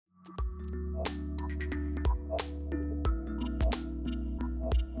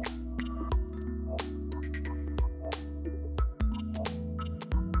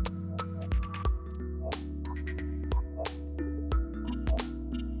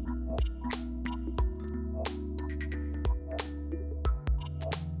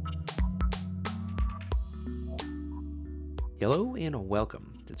Hello and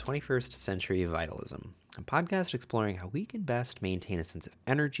welcome to 21st Century Vitalism, a podcast exploring how we can best maintain a sense of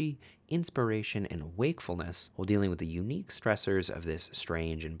energy, inspiration, and wakefulness while dealing with the unique stressors of this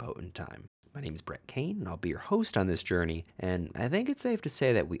strange and potent time. My name is Brett Kane, and I'll be your host on this journey, and I think it's safe to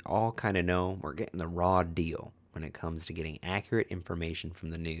say that we all kind of know we're getting the raw deal when it comes to getting accurate information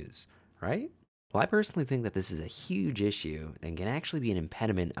from the news, right? Well, I personally think that this is a huge issue and can actually be an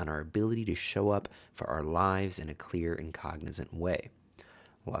impediment on our ability to show up for our lives in a clear and cognizant way.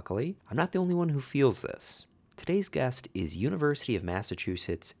 Luckily, I'm not the only one who feels this. Today's guest is University of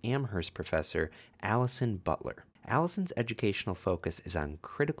Massachusetts Amherst professor Allison Butler. Allison's educational focus is on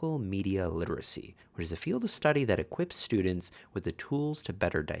critical media literacy, which is a field of study that equips students with the tools to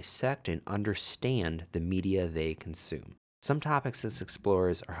better dissect and understand the media they consume. Some topics this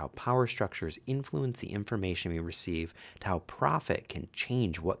explores are how power structures influence the information we receive, to how profit can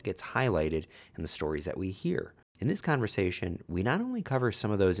change what gets highlighted in the stories that we hear. In this conversation, we not only cover some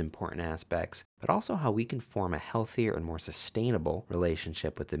of those important aspects, but also how we can form a healthier and more sustainable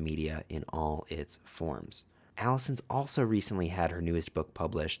relationship with the media in all its forms. Allison's also recently had her newest book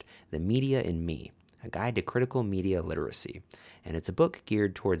published, The Media in Me, a guide to critical media literacy, and it's a book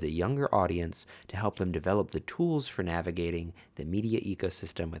geared towards a younger audience to help them develop the tools for navigating the media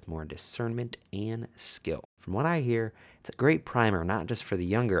ecosystem with more discernment and skill. From what I hear, it's a great primer not just for the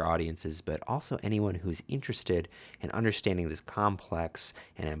younger audiences, but also anyone who's interested in understanding this complex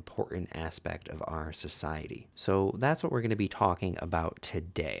and important aspect of our society. So that's what we're going to be talking about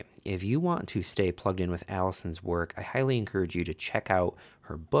today. If you want to stay plugged in with Allison's work, I highly encourage you to check out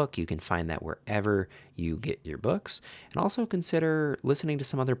her book. You can find that wherever you get your books. And also consider listening to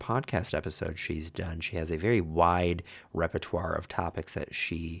some other podcast episodes she's done. She has a very wide repertoire of topics that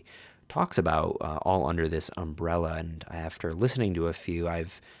she talks about, all under this umbrella. And after listening to a few,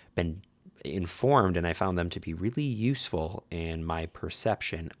 I've been informed and I found them to be really useful in my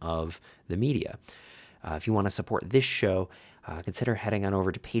perception of the media. If you want to support this show, consider heading on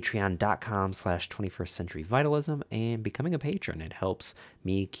over to patreon.com/21stcenturyvitalism and becoming a patron. It helps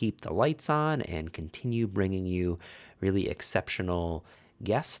me keep the lights on and continue bringing you really exceptional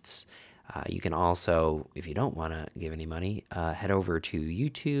guests. You can also, if you don't want to give any money, head over to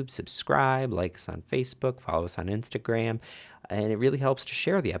YouTube, subscribe, like us on Facebook, follow us on Instagram, and it really helps to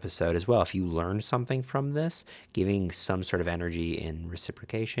share the episode as well. If you learn something from this, giving some sort of energy in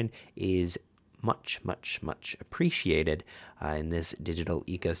reciprocation is much, much, much appreciated in this digital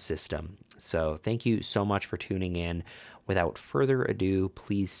ecosystem. So thank you so much for tuning in. Without further ado,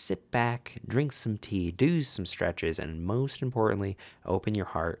 please sit back, drink some tea, do some stretches, and most importantly, open your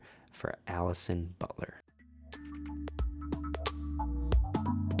heart for Allison Butler.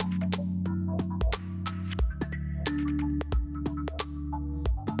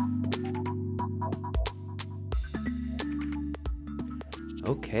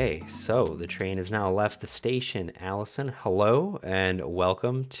 Okay, so the train has now left the station. Allison, hello and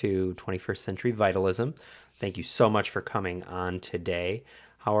welcome to 21st Century Vitalism. Thank you so much for coming on today.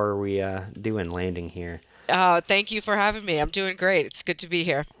 How are we doing landing here? Thank you for having me. I'm doing great. It's good to be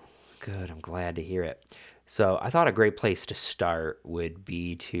here. Good, I'm glad to hear it. So I thought a great place to start would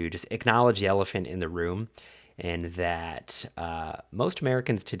be to just acknowledge the elephant in the room, and that most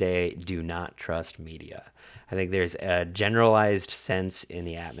Americans today do not trust media. I think there's a generalized sense in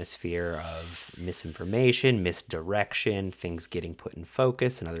the atmosphere of misinformation, misdirection, things getting put in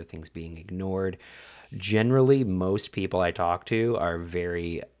focus and other things being ignored. Generally, most people I talk to are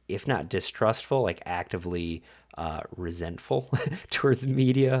very, if not distrustful, like actively resentful towards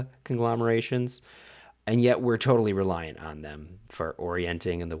media conglomerations. And yet we're totally reliant on them for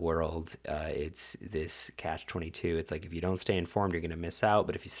orienting in the world. It's this catch-22. It's like if you don't stay informed, you're going to miss out.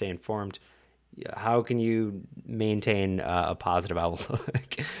 But if you stay informed, how can you maintain a positive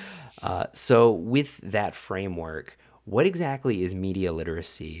outlook? So with that framework, what exactly is media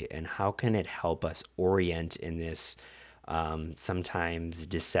literacy and how can it help us orient in this sometimes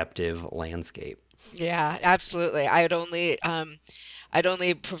deceptive landscape? Yeah, absolutely. I'd only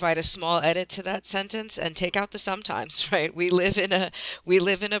provide a small edit to that sentence and take out the sometimes, right? We live in a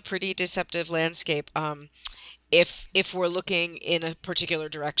pretty deceptive landscape. If we're looking in a particular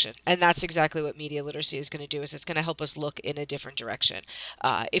direction. And that's exactly what media literacy is going to do, is it's going to help us look in a different direction.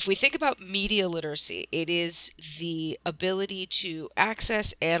 If we think about media literacy, it is the ability to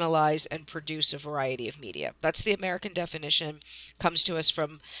access, analyze, and produce a variety of media. That's the American definition. Comes to us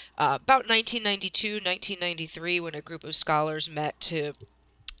from about 1992, 1993, when a group of scholars met to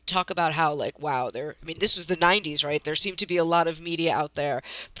talk about how, like, wow, I mean, this was the 90s, right? There seemed to be a lot of media out there,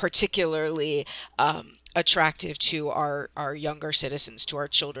 particularly attractive to our younger citizens, to our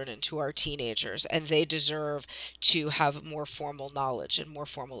children and to our teenagers, and they deserve to have more formal knowledge and more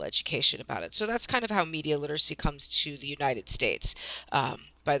formal education about it. So that's kind of how media literacy comes to the United States.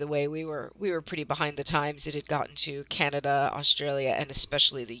 By the way, we were pretty behind the times. It had gotten to Canada, Australia, and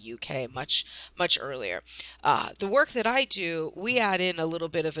especially the UK much earlier. The work that I do, we add in a little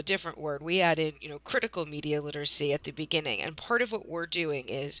bit of a different word. We add in, critical media literacy at the beginning, and part of what we're doing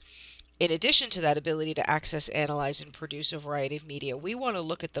is, in addition to that ability to access, analyze, and produce a variety of media, we want to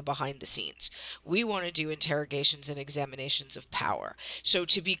look at the behind the scenes. We want to do interrogations and examinations of power. So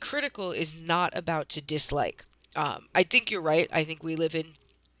to be critical is not about to dislike. I think you're right. I think we live in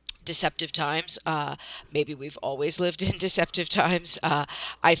deceptive times. Maybe we've always lived in deceptive times.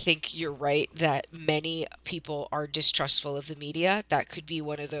 I think you're right that many people are distrustful of the media. That could be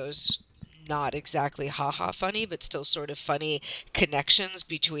one of those not exactly haha funny, but still sort of funny connections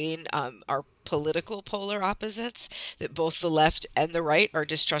between our political polar opposites, that both the left and the right are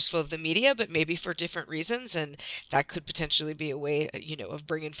distrustful of the media, but maybe for different reasons. And that could potentially be a way, of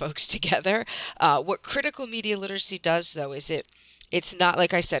bringing folks together. What critical media literacy does, though, is it's not,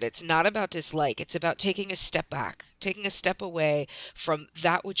 like I said, it's not about dislike. It's about taking a step back, taking a step away from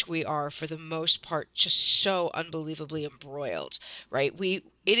that which we are, for the most part, just so unbelievably embroiled, right?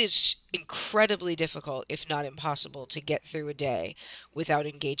 It is incredibly difficult, if not impossible, to get through a day without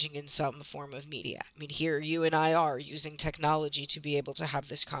engaging in some form of media. I mean, here you and I are using technology to be able to have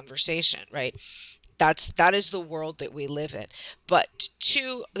this conversation, right? That is the world that we live in. But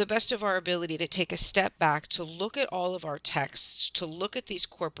to the best of our ability, to take a step back, to look at all of our texts, to look at these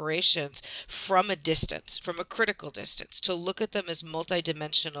corporations from a distance, from a critical distance, to look at them as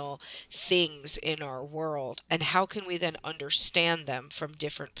multidimensional things in our world, and how can we then understand them from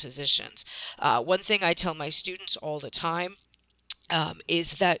different positions. One thing I tell my students all the time,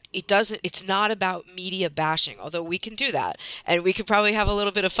 is that it's not about media bashing, although we can do that, and we could probably have a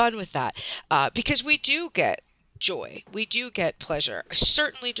little bit of fun with that, because we do get joy. We do get pleasure.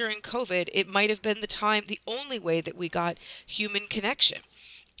 Certainly during COVID, it might have been the only way that we got human connection.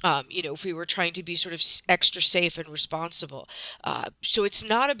 If we were trying to be sort of extra safe and responsible. So it's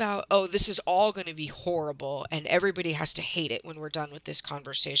not about, oh, this is all going to be horrible and everybody has to hate it when we're done with this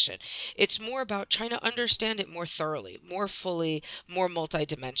conversation. It's more about trying to understand it more thoroughly, more fully, more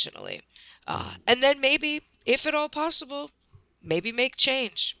multidimensionally. And then maybe, if at all possible, maybe make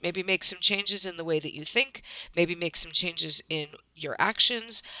some changes in the way that you think, maybe make some changes in your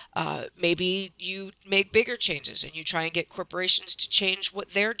actions. Maybe you make bigger changes and you try and get corporations to change what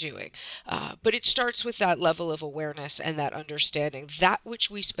they're doing. But it starts with that level of awareness and that understanding, that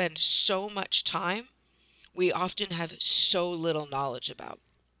which we spend so much time, we often have so little knowledge about.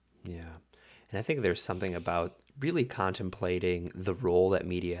 Yeah. And I think there's something about really contemplating the role that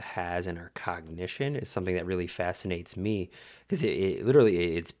media has in our cognition is something that really fascinates me, because it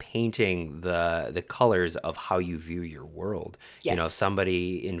literally it's painting the colors of how you view your world. If Yes.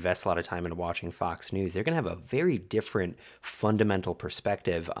 somebody invests a lot of time in watching Fox News, they're going to have a very different fundamental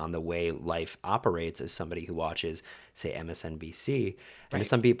perspective on the way life operates as somebody who watches, say, MSNBC. And to Right.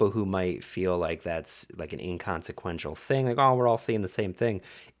 some people who might feel like that's like an inconsequential thing, like, oh, we're all saying the same thing,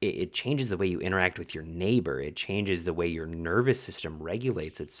 it changes the way you interact with your neighbor. It changes the way your nervous system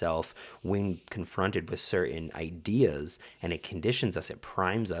regulates itself when confronted with certain ideas, and it conditions us. It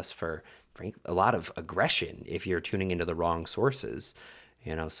primes us for a lot of aggression if you're tuning into the wrong sources.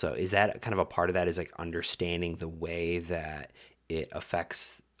 So is that kind of a part of that, is like understanding the way that it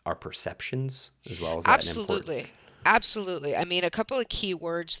affects our perceptions as well? As that an important? Absolutely. Absolutely. I mean, a couple of key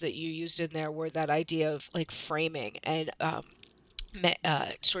words that you used in there were that idea of like framing and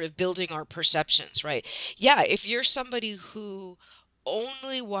sort of building our perceptions, right? Yeah, if you're somebody who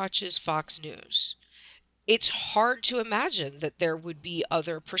only watches Fox News, it's hard to imagine that there would be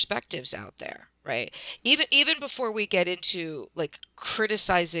other perspectives out there, right? Even before we get into like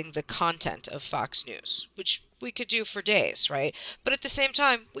criticizing the content of Fox News, which we could do for days, right? But at the same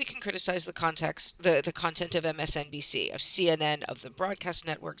time, we can criticize the content of MSNBC, of CNN, of the broadcast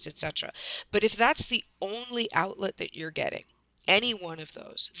networks, etc. But if that's the only outlet that you're getting, any one of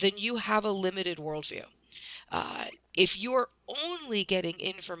those, then you have a limited worldview. If you're only getting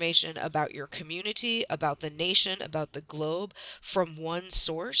information about your community, about the nation, about the globe from one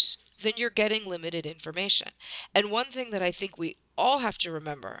source, then you're getting limited information. And one thing that I think we all have to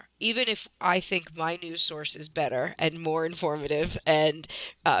remember, even if I think my news source is better and more informative and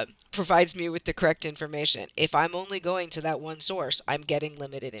provides me with the correct information, if I'm only going to that one source, I'm getting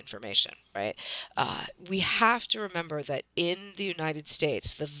limited information, right? We have to remember that in the United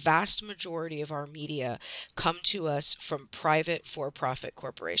States, the vast majority of our media come to us from private for-profit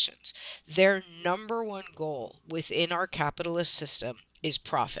corporations. Their number one goal within our capitalist system is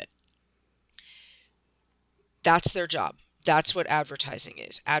profit. That's their job. That's what advertising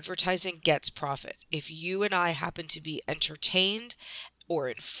is. Advertising gets profit. If you and I happen to be entertained or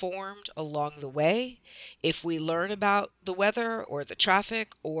informed along the way, if we learn about the weather or the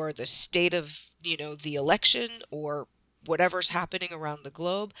traffic or the state of, the election or whatever's happening around the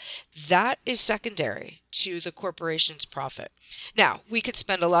globe, that is secondary to the corporation's profit. Now, we could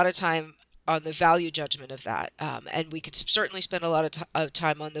spend a lot of time on the value judgment of that, and we could certainly spend a lot of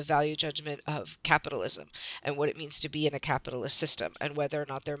time on the value judgment of capitalism and what it means to be in a capitalist system and whether or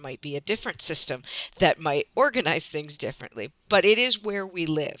not there might be a different system that might organize things differently. But it is where we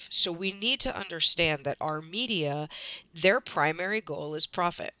live. So we need to understand that our media, their primary goal is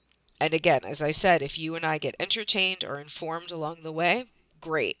profit. And again, as I said, if you and I get entertained or informed along the way,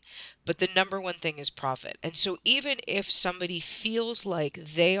 great. But the number one thing is profit. And so even if somebody feels like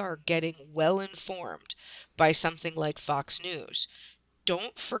they are getting well informed by something like Fox News,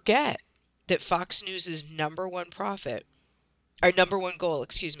 don't forget that Fox News's number one goal,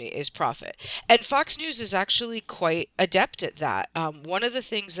 is profit. And Fox News is actually quite adept at that. One of the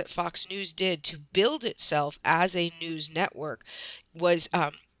things that Fox News did to build itself as a news network was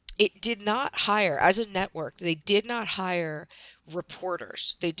it did not hire, as a network, they did not hire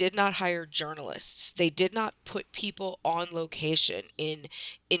reporters. They did not hire journalists. They did not put people on location in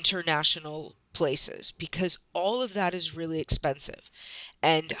international places because all of that is really expensive.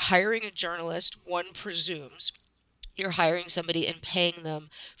 And hiring a journalist, one presumes you're hiring somebody and paying them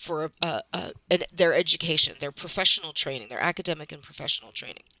for their education, their professional training, their academic and professional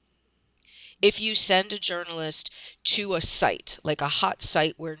training. If you send a journalist to a site, like a hot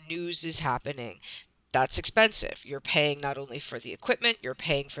site where news is happening, that's expensive. You're paying not only for the equipment, you're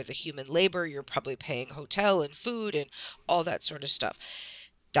paying for the human labor, you're probably paying hotel and food and all that sort of stuff.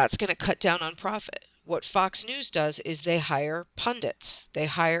 That's going to cut down on profit. What Fox News does is they hire pundits. They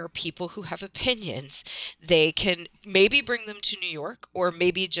hire people who have opinions. They can maybe bring them to New York or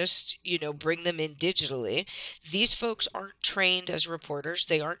maybe just, bring them in digitally. These folks aren't trained as reporters.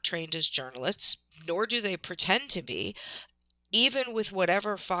 They aren't trained as journalists, nor do they pretend to be. Even with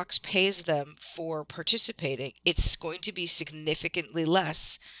whatever Fox pays them for participating, it's going to be significantly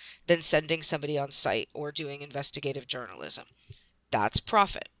less than sending somebody on site or doing investigative journalism. That's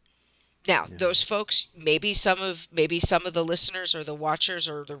profit. Now, those folks, maybe some of the listeners or the watchers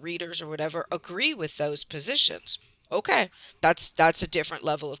or the readers or whatever agree with those positions. Okay, that's a different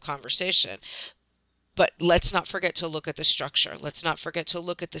level of conversation. But let's not forget to look at the structure. Let's not forget to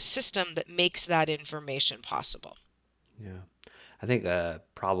look at the system that makes that information possible. Yeah. I think a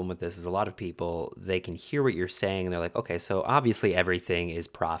problem with this is a lot of people, they can hear what you're saying and they're like, okay, so obviously everything is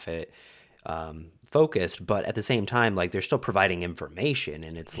profit focused, but at the same time, like they're still providing information.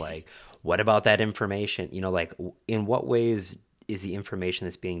 And it's like, what about that information? Like in what ways is the information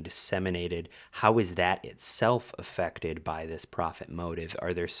that's being disseminated, how is that itself affected by this profit motive?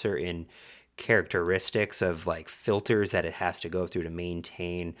 Are there certain characteristics of like filters that it has to go through to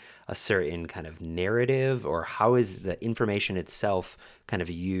maintain a certain kind of narrative, or how is the information itself kind of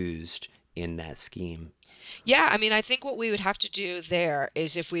used in that scheme? Yeah, I mean, I think what we would have to do there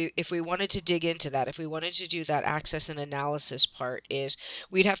is if we wanted to dig into that, if we wanted to do that access and analysis part, is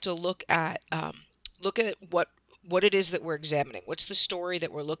we'd have to look at what it is that we're examining. What's the story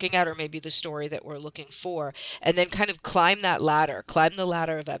that we're looking at, or maybe the story that we're looking for, and then kind of climb the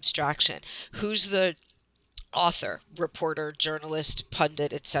ladder of abstraction. Who's the author, reporter, journalist,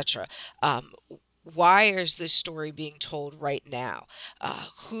 pundit, etc.? Why is this story being told right now?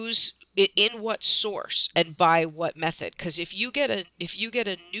 Who's in what source and by what method? Because if you get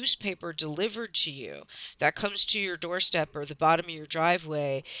a newspaper delivered to you that comes to your doorstep or the bottom of your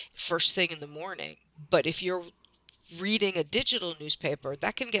driveway first thing in the morning, but if you're reading a digital newspaper,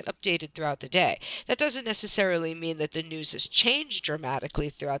 that can get updated throughout the day. That doesn't necessarily mean that the news has changed dramatically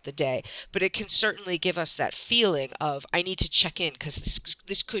throughout the day, but it can certainly give us that feeling of, I need to check in because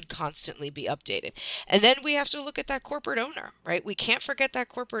this could constantly be updated. And then we have to look at that corporate owner, right? We can't forget that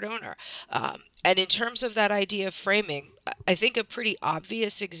corporate owner. And in terms of that idea of framing, I think a pretty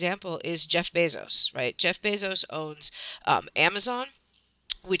obvious example is Jeff Bezos, right? Jeff Bezos owns Amazon,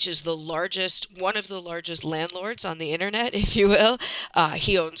 which is one of the largest landlords on the internet, if you will.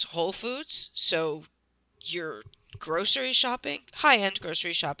 He owns Whole Foods, so your grocery shopping, high-end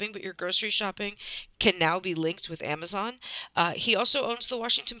grocery shopping, but your grocery shopping can now be linked with Amazon. He also owns the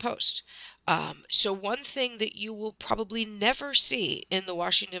Washington Post. So one thing that you will probably never see in the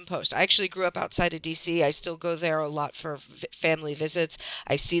Washington Post, I actually grew up outside of DC. I still go there a lot for family visits.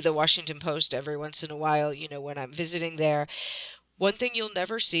 I see the Washington Post every once in a while, when I'm visiting there. One thing you'll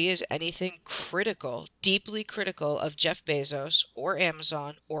never see is anything critical, deeply critical of Jeff Bezos or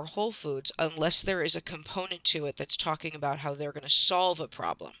Amazon or Whole Foods unless there is a component to it that's talking about how they're going to solve a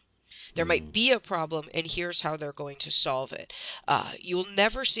problem. There might be a problem, and here's how they're going to solve it. You'll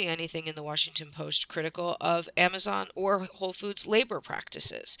never see anything in the Washington Post critical of Amazon or Whole Foods labor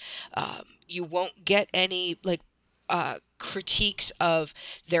practices. You won't get any critiques of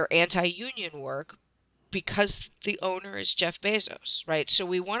their anti-union work because the owner is Jeff Bezos, right? So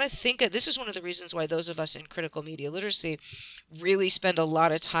we want to think of, this is one of the reasons why those of us in critical media literacy really spend a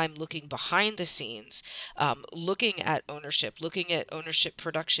lot of time looking behind the scenes, looking at ownership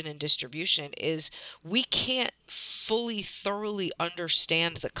production and distribution, is we can't fully, thoroughly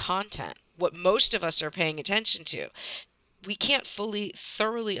understand the content, what most of us are paying attention to. We can't fully,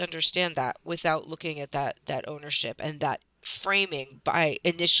 thoroughly understand that without looking at that ownership and that framing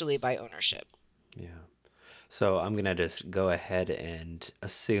initially by ownership. Yeah. So I'm going to just go ahead and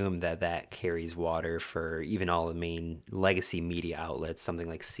assume that carries water for even all the main legacy media outlets, something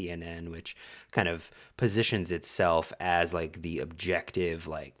like CNN, which kind of positions itself as like the objective,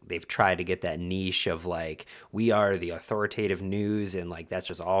 like they've tried to get that niche of like, we are the authoritative news and like that's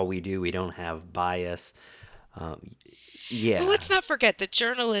just all we do. We don't have bias. Yeah. Well, let's not forget that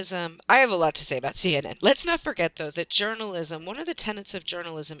journalism, I have a lot to say about CNN. Let's not forget, though, that journalism, one of the tenets of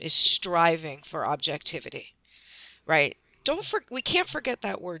journalism is striving for objectivity. Right? We can't forget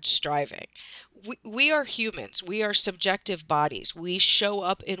that word, striving. We are humans. We are subjective bodies. We show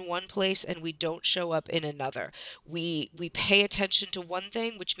up in one place and we don't show up in another. We pay attention to one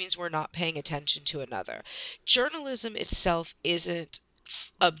thing, which means we're not paying attention to another. Journalism itself isn't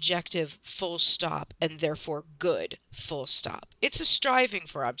objective, full stop, and therefore good, full stop. It's a striving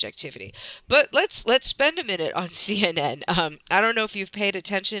for objectivity. But let's spend a minute on CNN. I don't know if you've paid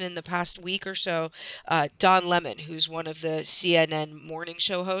attention in the past week or so. Don Lemon, who's one of the CNN morning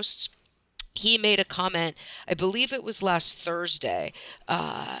show hosts, he made a comment, I believe it was last Thursday.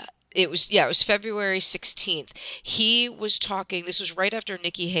 It was February 16th. He was talking, this was right after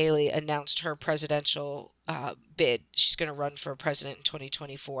Nikki Haley announced her presidential bid. She's going to run for president in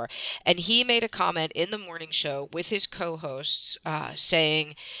 2024. And he made a comment in the morning show with his co-hosts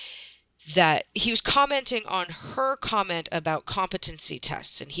saying that he was commenting on her comment about competency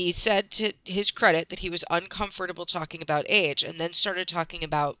tests. And he said, to his credit, that he was uncomfortable talking about age, and then started talking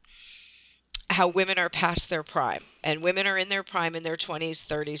about how women are past their prime, and women are in their prime in their 20s,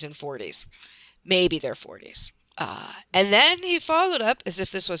 30s, and 40s, maybe their 40s. And then he followed up, as if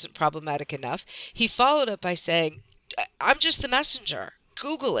this wasn't problematic enough, he followed up by saying, I'm just the messenger.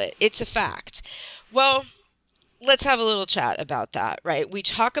 Google it. It's a fact. Well, let's have a little chat about that, right? We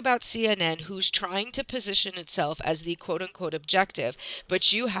talk about CNN, who's trying to position itself as the quote-unquote objective,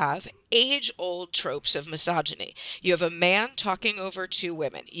 but you have age-old tropes of misogyny. You have a man talking over two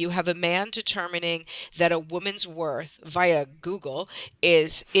women. You have a man determining that a woman's worth via Google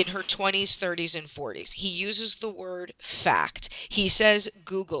is in her 20s, 30s, and 40s. He uses the word fact. He says,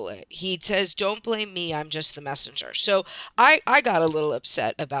 Google it. He says, don't blame me, I'm just the messenger. So I got a little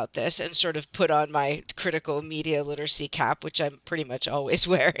upset about this and sort of put on my critical media literacy cap, which I'm pretty much always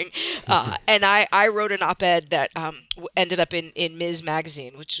wearing. And I wrote an op-ed that ended up in Ms.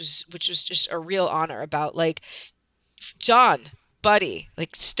 Magazine, which was just a real honor, about like, John, buddy,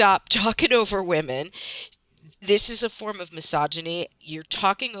 like, stop talking over women. This is a form of misogyny. You're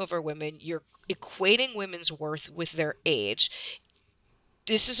talking over women. You're equating women's worth with their age.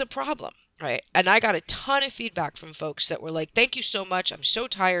 This is a problem. Right. And I got a ton of feedback from folks that were like, thank you so much. I'm so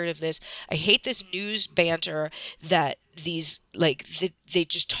tired of this. I hate this news banter that these, like, they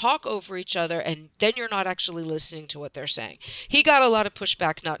just talk over each other and then you're not actually listening to what they're saying. He got a lot of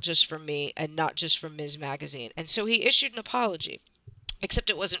pushback, not just from me and not just from Ms. Magazine. And so he issued an apology, except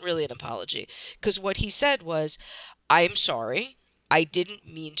it wasn't really an apology, because what he said was, I'm sorry. I didn't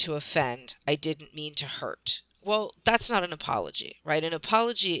mean to offend. I didn't mean to hurt. Well, that's not an apology, right? An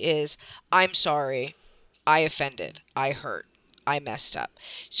apology is, I'm sorry, I offended, I hurt, I messed up.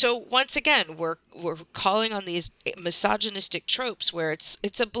 So once again, we're calling on these misogynistic tropes where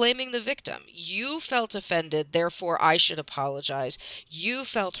it's a blaming the victim. You felt offended, therefore I should apologize. You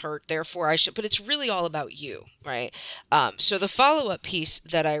felt hurt, therefore I should. But it's really all about you, right? So the follow-up piece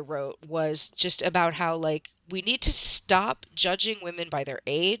that I wrote was just about how, like, we need to stop judging women by their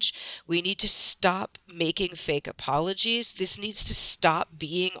age. We need to stop making fake apologies. This needs to stop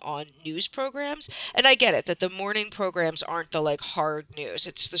being on news programs. And I get it that the morning programs aren't the like hard news.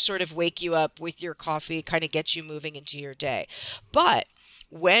 It's the sort of wake you up with your coffee, kind of get you moving into your day. But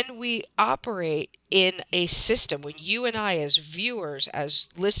when we operate in a system, when you and I, as viewers, as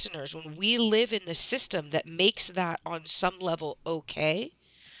listeners, when we live in the system that makes that on some level okay,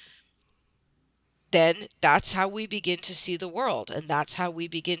 then that's how we begin to see the world. And that's how we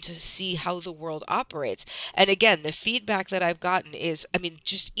begin to see how the world operates. And again, the feedback that I've gotten is, I mean,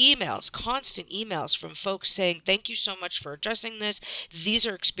 just emails, constant emails from folks saying, thank you so much for addressing this. These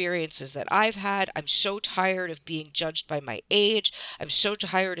are experiences that I've had. I'm so tired of being judged by my age. I'm so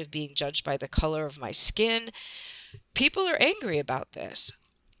tired of being judged by the color of my skin. People are angry about this.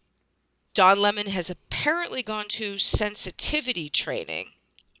 Don Lemon has apparently gone to sensitivity training.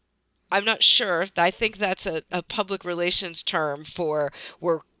 I'm not sure. I think that's a public relations term for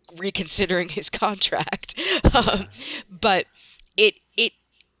we're reconsidering his contract. Yeah. But it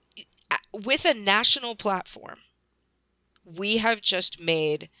with a national platform, we have just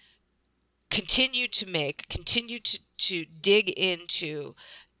continued to dig into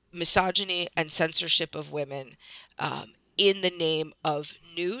misogyny and censorship of women in the name of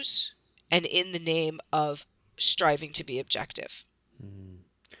news and in the name of striving to be objective. Mm.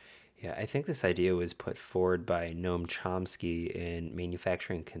 Yeah, I think this idea was put forward by Noam Chomsky in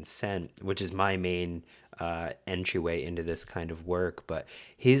Manufacturing Consent, which is my main entryway into this kind of work. But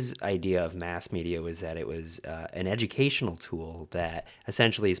his idea of mass media was that it was an educational tool that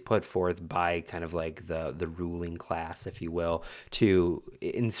essentially is put forth by kind of like the ruling class, if you will, to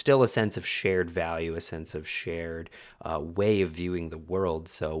instill a sense of shared value, a sense of shared way of viewing the world.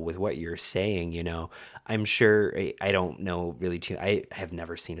 So with what you're saying, I'm sure I don't know really too. I have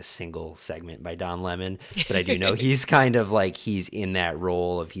never seen a single segment by Don Lemon, but I do know he's kind of like he's in that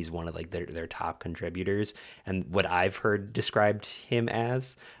role of he's one of like their top contributors. And what I've heard described him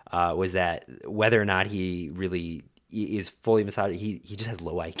as was that whether or not he really is fully misogyny, he just has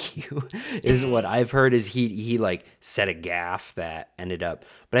low IQ is what I've heard. Is he like said a gaffe that ended up,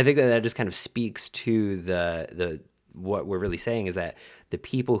 but I think that just kind of speaks to the what we're really saying is that the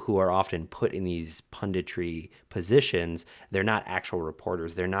people who are often put in these punditry positions, they're not actual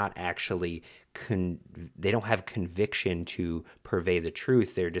reporters. They're not actually they don't have conviction to purvey the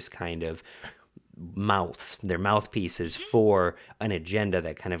truth. They're just kind of mouths. They're mouthpieces for an agenda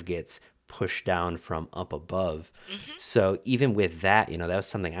that kind of gets pushed down from up above. Mm-hmm. So even with that, that was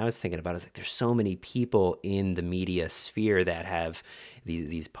something I was thinking about. Is like there's so many people in the media sphere that have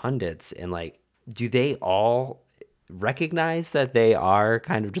these pundits, and like, do they all recognize that they are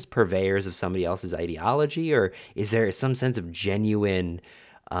kind of just purveyors of somebody else's ideology, or is there some sense of genuine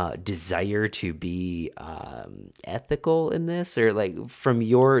desire to be ethical in this? Or like from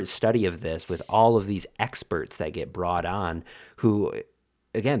your study of this with all of these experts that get brought on who,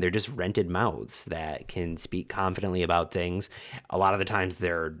 again, they're just rented mouths that can speak confidently about things. A lot of the times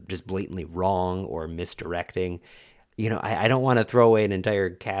they're just blatantly wrong or misdirecting. I don't want to throw away an entire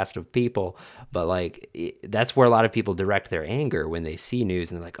cast of people, but like that's where a lot of people direct their anger when they see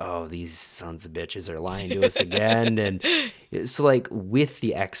news and they're like, oh, these sons of bitches are lying to us again. And so like with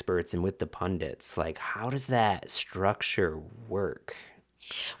the experts and with the pundits, like how does that structure work?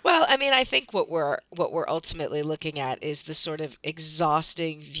 Well, I mean, I think what we're ultimately looking at is the sort of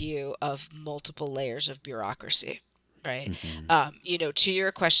exhausting view of multiple layers of bureaucracy, right? Hmm. To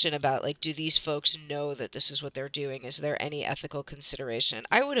your question about like, do these folks know that this is what they're doing? Is there any ethical consideration?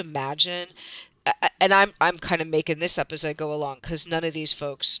 I would imagine, and I'm kind of making this up as I go along because none of these,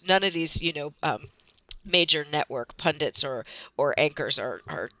 major network pundits or anchors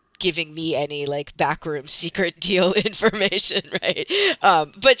are giving me any like backroom secret deal information, right?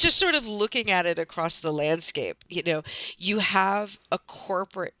 But just sort of looking at it across the landscape, you have a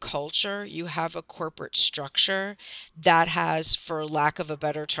corporate culture, you have a corporate structure that has, for lack of a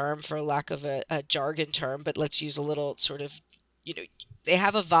better term, for lack of a jargon term, but let's use a little sort of, you know, they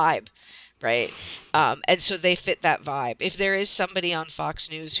have a vibe, right? And so they fit that vibe. If there is somebody on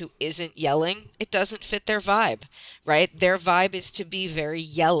Fox News who isn't yelling, it doesn't fit their vibe, right? Their vibe is to be very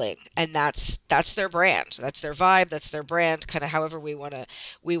yelling, and that's their brand. That's their vibe. That's their brand. Kind of however we want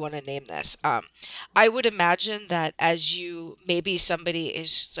to name this. I would imagine that as you maybe somebody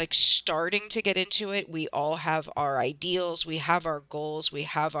is like starting to get into it, we all have our ideals, we have our goals, we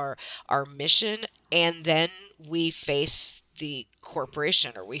have our mission, and then we face the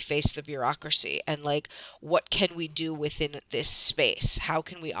corporation or we face the bureaucracy and like what can we do within this space, how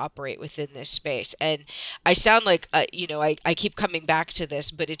can we operate within this space. And I sound like I keep coming back to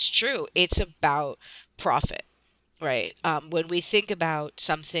this, but it's true. It's about profit, right? When we think about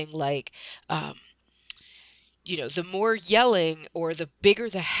something like, um, the more yelling or the bigger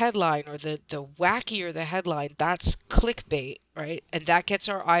the headline or the wackier the headline, that's clickbait, right? And that gets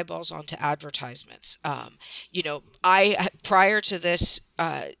our eyeballs onto advertisements. I prior to this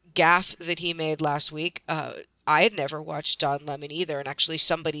gaffe that he made last week, I had never watched Don Lemon either, and actually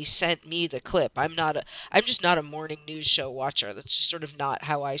somebody sent me the clip. I'm just not a morning news show watcher. That's just sort of not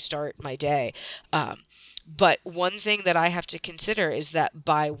how I start my day. But one thing that I have to consider is that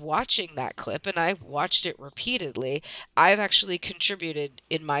by watching that clip, and I've watched it repeatedly, I've actually contributed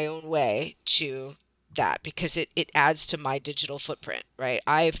in my own way to that because it adds to my digital footprint, right?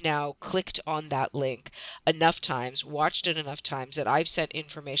 I've now clicked on that link enough times, watched it enough times that I've sent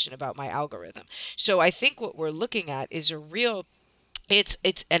information about my algorithm. So I think what we're looking at is a real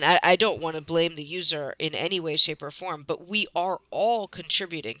and I don't want to blame the user in any way, shape, or form, but we are all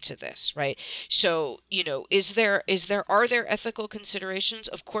contributing to this, right? So, are there ethical considerations?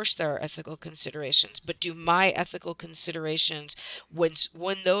 Of course there are ethical considerations, but do my ethical considerations,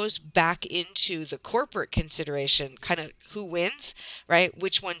 when those back into the corporate consideration, kind of who wins, right?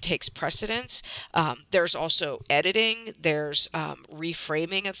 Which one takes precedence? There's also editing, there's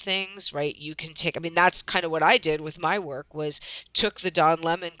reframing of things, right? I mean, that's kind of what I did with my work was took the Don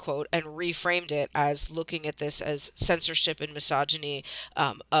Lemon quote and reframed it as looking at this as censorship and misogyny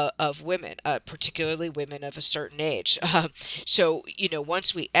of women, particularly women of a certain age. So,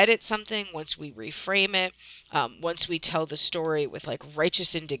 once we edit something, once we reframe it, once we tell the story with like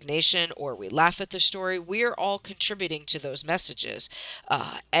righteous indignation or we laugh at the story, we're all contributing to those messages.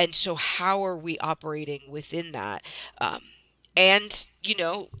 And so, how are we operating within that? And,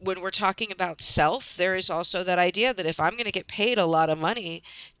 when we're talking about self, there is also that idea that if I'm going to get paid a lot of money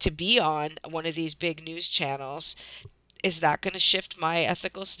to be on one of these big news channels, is that going to shift my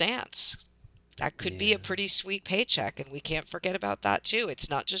ethical stance? That could be Yeah. a pretty sweet paycheck. And we can't forget about that too. It's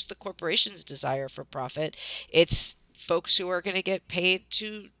not just the corporation's desire for profit, it's folks who are going to get paid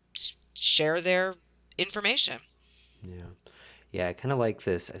to share their information. Yeah. Yeah, I kind of like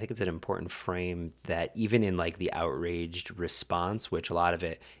this. I think it's an important frame that even in like the outraged response, which a lot of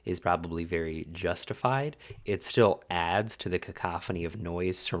it is probably very justified, it still adds to the cacophony of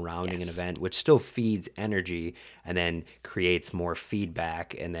noise surrounding an Yes. event, which still feeds energy and then creates more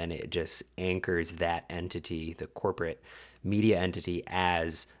feedback. And then it just anchors that entity, the corporate media entity,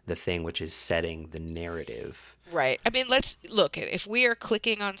 as the thing which is setting the narrative. Right. I mean, let's look at if we are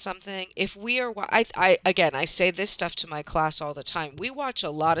clicking on something, if we are, again, I say this stuff to my class all the time. We watch a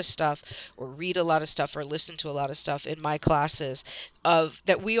lot of stuff or read a lot of stuff or listen to a lot of stuff in my classes of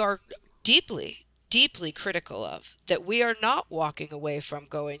that we are deeply, deeply critical of, that we are not walking away from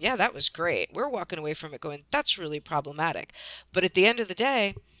going, yeah, that was great. We're walking away from it going, that's really problematic. But at the end of the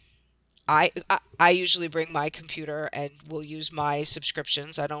day, I usually bring my computer and will use my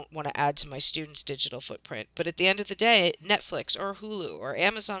subscriptions. I don't want to add to my students' digital footprint. But at the end of the day, Netflix or Hulu or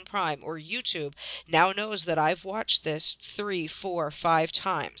Amazon Prime or YouTube now knows that I've watched this 3, 4, 5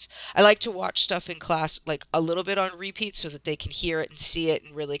 times. I like to watch stuff in class like a little bit on repeat so that they can hear it and see it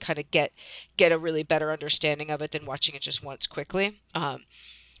and really kind of get a really better understanding of it than watching it just once quickly.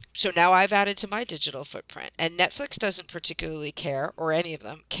 So now I've added to my digital footprint, and Netflix doesn't particularly care, or any of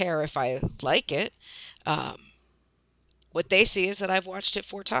them care if I like it. Um, what they see is that I've watched it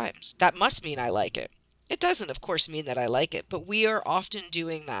 4 times. That must mean I like it. It doesn't, of course, mean that I like it, but we are often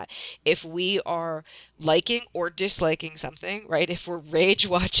doing that. If we are liking or disliking something, right? If we're rage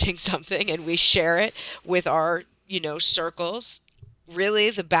watching something and we share it with our, circles, really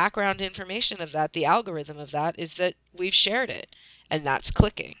the background information of that, the algorithm of that is that we've shared it and that's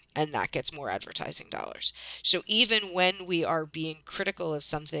clicking and that gets more advertising dollars. So even when we are being critical of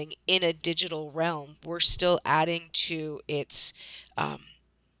something in a digital realm, we're still um, adding to its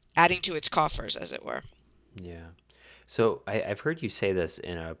coffers, as it were. Yeah. So I've heard you say this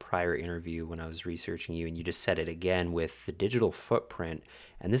in a prior interview when I was researching you, and you just said it again with the digital footprint.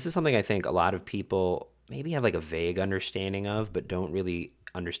 And this is something I think a lot of people maybe have like a vague understanding of, but don't really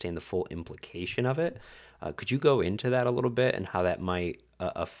understand the full implication of it. Could you go into that a little bit and how that might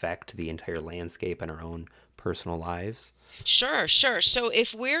affect the entire landscape and our own personal lives? Sure, sure. So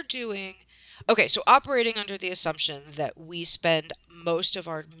if we're doing, okay, so operating under the assumption that we spend most of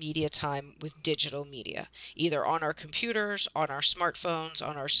our media time with digital media, either on our computers, on our smartphones,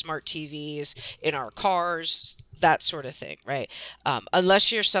 on our smart TVs, in our cars, that sort of thing, right?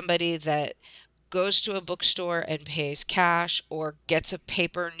 Unless you're somebody that goes to a bookstore and pays cash or gets a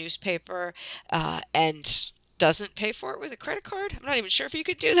paper newspaper and doesn't pay for it with a credit card. I'm not even sure if you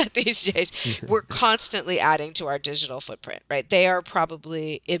could do that these days. We're constantly adding to our digital footprint, right? They are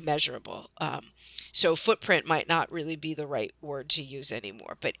probably immeasurable. So footprint might not really be the right word to use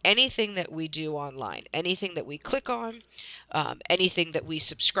anymore, but anything that we do online, anything that we click on, anything that we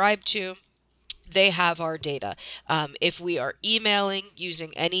subscribe to, they have our data. If we are emailing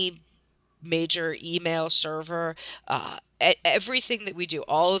using any major email server, everything that we do,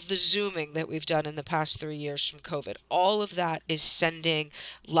 all of the Zooming that we've done in the past 3 years from COVID, all of that is sending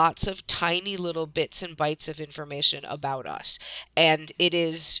lots of tiny little bits and bytes of information about us. And it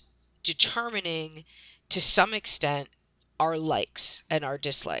is determining to some extent our likes and our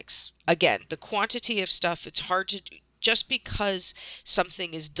dislikes. Again, the quantity of stuff, it's hard to do. Just because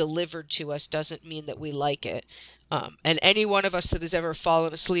something is delivered to us doesn't mean that we like it. And any one of us that has ever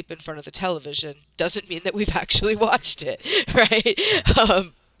fallen asleep in front of the television doesn't mean that we've actually watched it, right?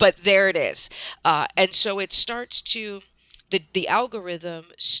 But there it is. And so it starts to, the algorithm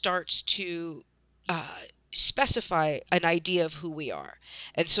starts to specify an idea of who we are.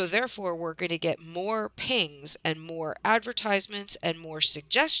 And so therefore we're going to get more pings and more advertisements and more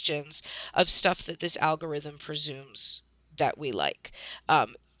suggestions of stuff that this algorithm presumes that we like.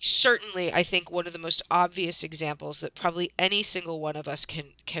 Certainly, I think one of the most obvious examples that probably any single one of us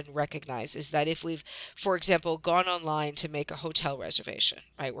can recognize is that if we've, for example, gone online to make a hotel reservation,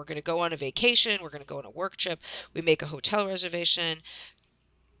 right? We're going to go on a vacation, we're going to go on a work trip, we make a hotel reservation,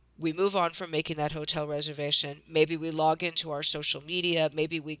 we move on from making that hotel reservation. Maybe we log into our social media.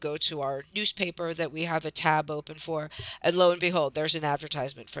 Maybe we go to our newspaper that we have a tab open for, and lo and behold, there's an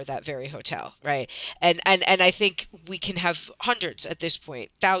advertisement for that very hotel, right? And I think we can have hundreds at this point,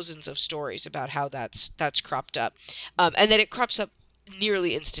 thousands of stories about how that's cropped up, and then it crops up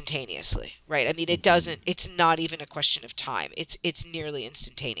nearly instantaneously, right? I mean, it doesn't, it's not even a question of time. It's nearly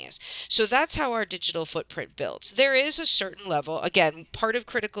instantaneous. So that's how our digital footprint builds. There is a certain level, again, part of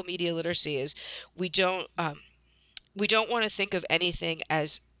critical media literacy is we don't want to think of anything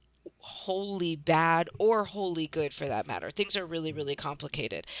as wholly bad or wholly good for that matter. Things are really, really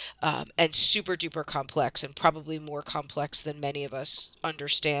complicated, and super duper complex, and probably more complex than many of us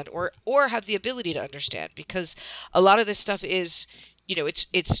understand or have the ability to understand, because a lot of this stuff is,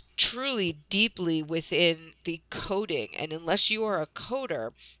 it's truly deeply within the coding. And unless you are a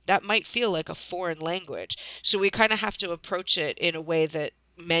coder, that might feel like a foreign language. So we kind of have to approach it in a way that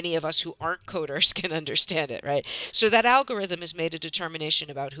many of us who aren't coders can understand it, right? So that algorithm has made a determination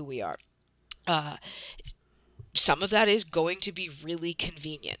about who we are. Uh, some of that is going to be really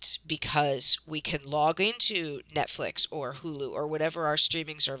convenient because we can log into Netflix or Hulu or whatever our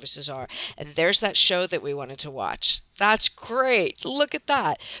streaming services are, and there's that show that we wanted to watch. That's great. Look at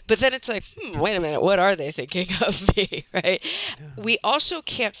that. But then it's like, wait a minute, what are they thinking of me, right? Yeah. We also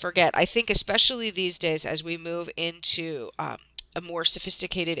can't forget, I think especially these days as we move into a more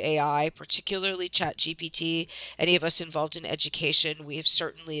sophisticated AI, particularly ChatGPT. Any of us involved in education, we have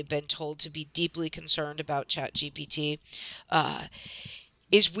certainly been told to be deeply concerned about ChatGPT,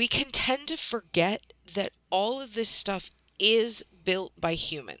 is we can tend to forget that all of this stuff is built by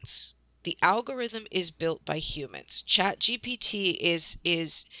humans. The algorithm is built by humans. ChatGPT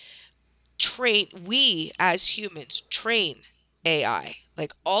is train we as humans train AI.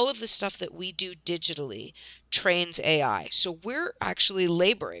 Like all of the stuff that we do digitally trains AI. So we're actually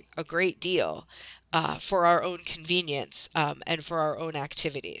laboring a great deal for our own convenience, and for our own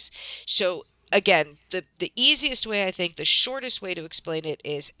activities. So again, the easiest way, I think, the shortest way to explain it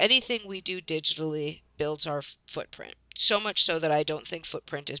is anything we do digitally builds our footprint. So much so that I don't think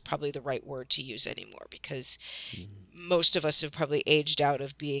footprint is probably the right word to use anymore, because most of us have probably aged out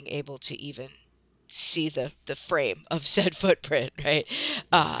of being able to even see the frame of said footprint, right?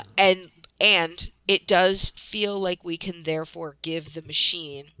 And it does feel like we can therefore give the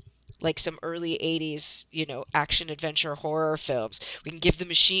machine, like some early 80s, action adventure horror films. We can give the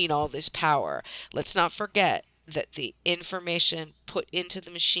machine all this power. Let's not forget that the information put into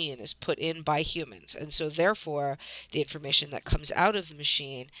the machine is put in by humans. And so therefore, the information that comes out of the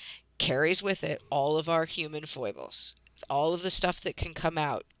machine carries with it all of our human foibles. All of the stuff that can come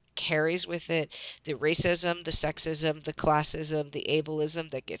out carries with it the racism, the sexism, the classism, the ableism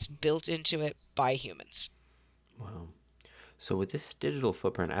that gets built into it by humans. Wow. So with this digital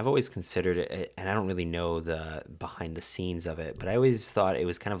footprint, I've always considered it, and I don't really know the behind the scenes of it, but I always thought it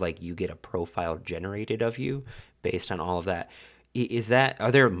was kind of like you get a profile generated of you based on all of that. Is that,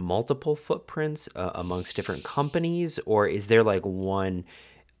 are there multiple footprints amongst different companies, or is there like one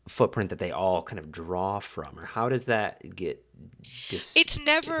footprint that they all kind of draw from, or how does that get dis? It's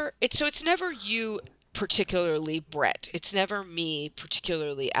never you particularly Brett. It's never me,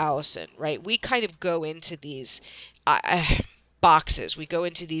 particularly Allison, right? We kind of go into these boxes. We go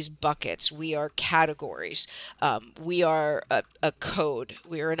into these buckets. We are categories. We are a code.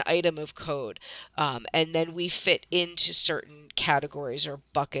 We are an item of code. And then we fit into certain categories or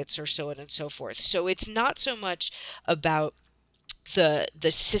buckets or so on and so forth. So it's not so much about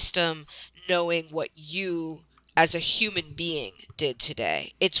the system knowing what you as a human being did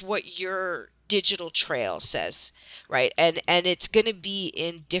today. It's what your digital trail says, right? And it's going to be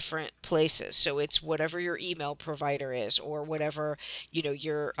in different places. So it's whatever your email provider is, or whatever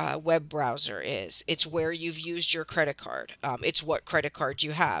your web browser is. It's where you've used your credit card. It's what credit card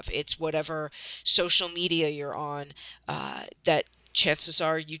you have. It's whatever social media you're on, that chances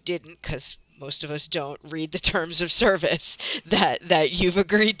are you didn't, because most of us don't read the terms of service that you've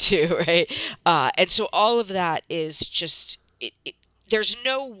agreed to, right? And so all of that is just there's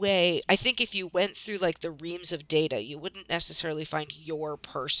no way. I think if you went through like the reams of data, you wouldn't necessarily find your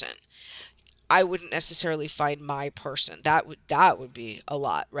person. I wouldn't necessarily find my person. That would be a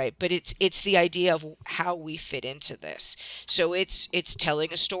lot, right? But it's the idea of how we fit into this. So it's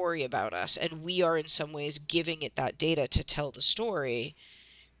telling a story about us, and we are in some ways giving it that data to tell the story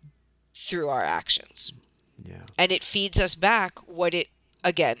through our actions. Yeah. And it feeds us back what it,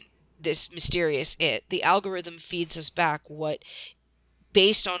 again, this mysterious the algorithm feeds us back what,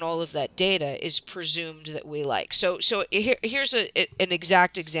 based on all of that data, is presumed that we like. So here's an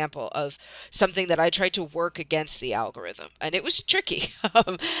exact example of something that I tried to work against the algorithm, and it was tricky.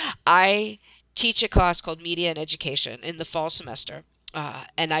 I teach a class called Media and Education in the fall semester.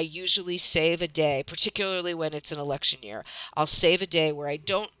 And I usually save a day, particularly when it's an election year. I'll save a day where I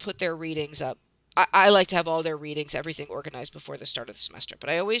don't put their readings up. I like to have all their readings, everything organized before the start of the semester. But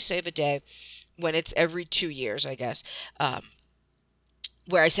I always save a day when it's every 2 years, I guess,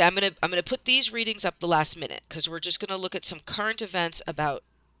 where I say I'm gonna put these readings up the last minute, because we're just gonna look at some current events about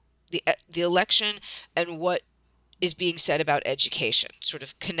the election and what is being said about education, sort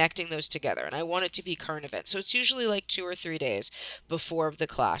of connecting those together. And I want it to be current events. So it's usually like 2 or 3 days before the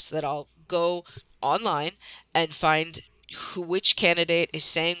class that I'll go online and find which candidate is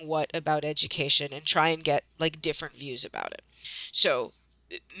saying what about education, and try and get like different views about it. So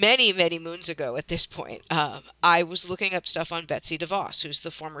many, many moons ago at this point, I was looking up stuff on Betsy DeVos, who's the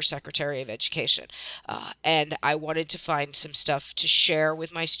former Secretary of Education. And I wanted to find some stuff to share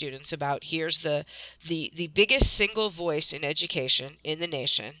with my students about, here's the biggest single voice in education in the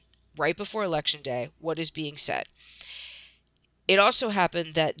nation, right before Election Day, what is being said. It also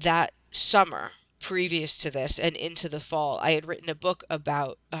happened that summer, previous to this and into the fall, I had written a book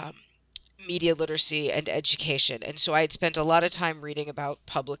about media literacy and education. And so I had spent a lot of time reading about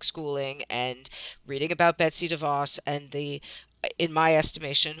public schooling and reading about Betsy DeVos and the, in my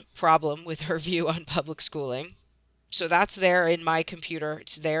estimation, problem with her view on public schooling. So that's there in my computer.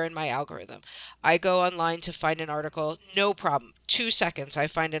 It's there in my algorithm. I go online to find an article. No problem. 2 seconds, I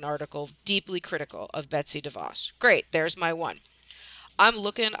find an article deeply critical of Betsy DeVos. Great. There's my one. I'm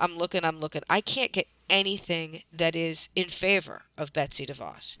looking. I can't get anything that is in favor of Betsy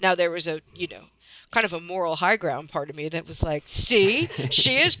DeVos. Now, there was a, kind of a moral high ground part of me that was like, see,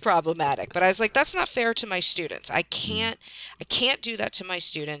 she is problematic. But I was like, that's not fair to my students. I can't do that to my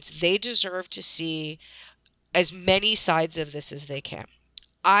students. They deserve to see as many sides of this as they can.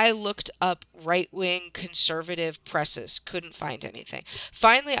 I looked up right-wing conservative presses, couldn't find anything.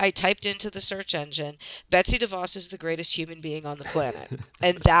 Finally, I typed into the search engine, Betsy DeVos is the greatest human being on the planet.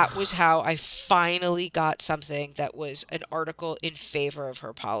 And that was how I finally got something that was an article in favor of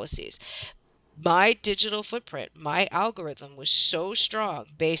her policies. My digital footprint, my algorithm was so strong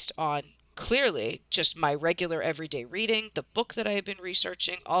based on clearly just my regular everyday reading, the book that I had been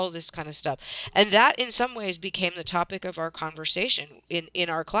researching, all of this kind of stuff. And that in some ways became the topic of our conversation in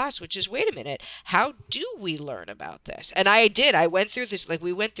our class, which is, wait a minute, how do we learn about this? And I went through this, like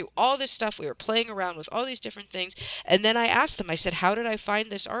we went through all this stuff. We were playing around with all these different things. And then I asked them, I said, how did I find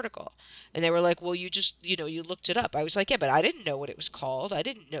this article? And they were like, well, you just, you looked it up. I was like, yeah, but I didn't know what it was called. I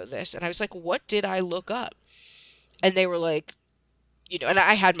didn't know this. And I was like, what did I look up? And they were like, and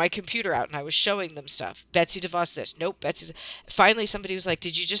I had my computer out and I was showing them stuff. Betsy DeVos this. Nope, Betsy. Finally, somebody was like,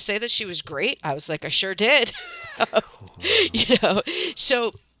 did you just say that she was great? I was like, I sure did.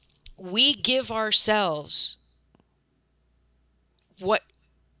 So we give ourselves what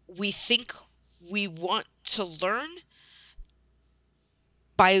we think we want to learn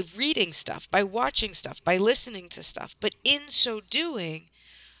by reading stuff, by watching stuff, by listening to stuff. But in so doing,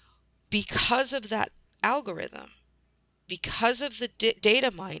 because of that algorithm, because of the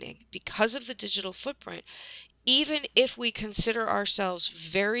data mining, because of the digital footprint, even if we consider ourselves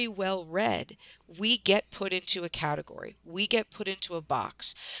very well read, we get put into a category. We get put into a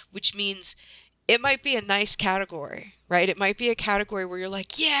box, which means it might be a nice category, right? It might be a category where you're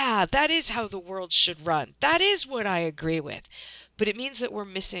like, yeah, that is how the world should run. That is what I agree with. But it means that we're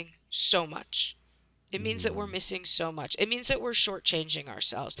missing so much. It means that we're Mm, missing so much. It means that we're shortchanging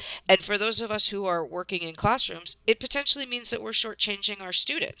ourselves. And for those of us who are working in classrooms, it potentially means that we're shortchanging our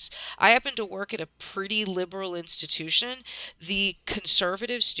students. I happen to work at a pretty liberal institution. The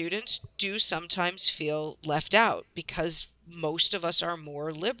conservative students do sometimes feel left out because most of us are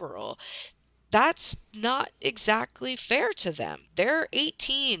more liberal. That's not exactly fair to them. They're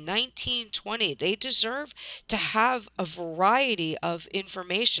 18, 19, 20. They deserve to have a variety of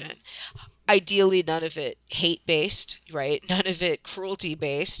information. Ideally, none of it hate based, right? None of it cruelty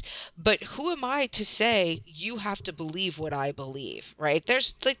based. But who am I to say you have to believe what I believe, right?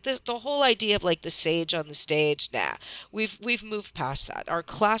 There's like the whole idea of like the sage on the stage. Nah, we've moved past that. Our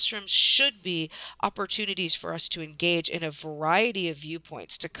classrooms should be opportunities for us to engage in a variety of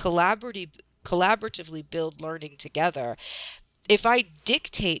viewpoints, to collaboratively build learning together. If I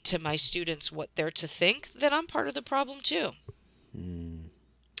dictate to my students what they're to think, then I'm part of the problem too. mm,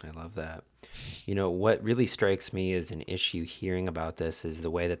 I love that. You know, what really strikes me as an issue hearing about this is the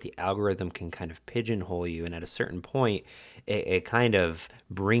way that the algorithm can kind of pigeonhole you. And at a certain point, it kind of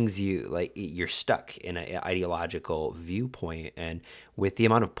brings you like you're stuck in an ideological viewpoint. And with the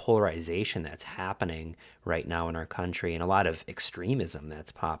amount of polarization that's happening right now in our country and a lot of extremism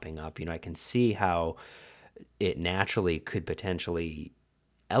that's popping up, I can see how it naturally could potentially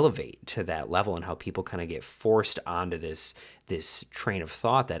elevate to that level and how people kind of get forced onto this train of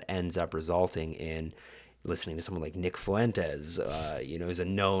thought that ends up resulting in listening to someone like Nick Fuentes, is a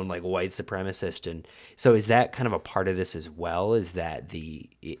known like white supremacist. And so is that kind of a part of this as well? Is that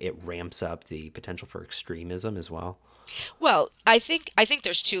it ramps up the potential for extremism as well? Well, I think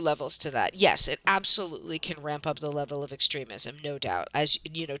there's two levels to that. Yes, it absolutely can ramp up the level of extremism, no doubt. As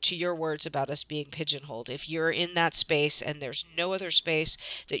you know, to your words about us being pigeonholed, if you're in that space and there's no other space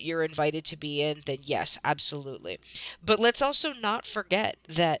that you're invited to be in, then yes, absolutely. But let's also not forget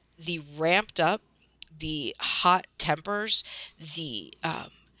that the ramped up, the hot tempers, the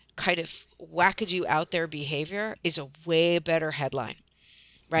kind of wackadoo out there behavior is a way better headline,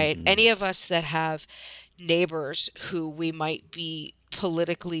 right? Hmm. Any of us that have neighbors who we might be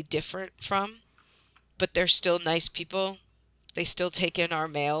politically different from, but they're still nice people. They still take in our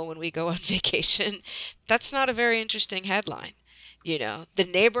mail when we go on vacation. That's not a very interesting headline. The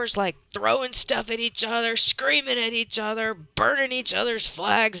neighbors like throwing stuff at each other, screaming at each other, burning each other's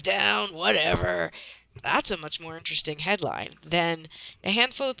flags down, whatever. That's a much more interesting headline than a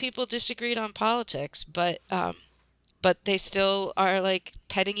handful of people disagreed on politics, but they still are like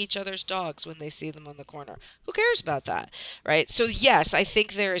petting each other's dogs when they see them on the corner. Who cares about that, right? So, yes, I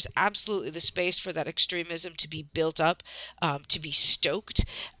think there is absolutely the space for that extremism to be built up, to be stoked.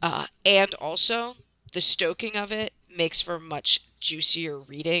 And also, the stoking of it makes for much juicier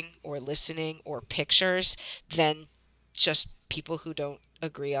reading or listening or pictures than just people who don't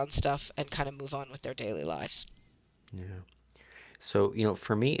agree on stuff and kind of move on with their daily lives. Yeah. So,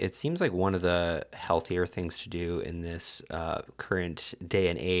 for me, it seems like one of the healthier things to do in this current day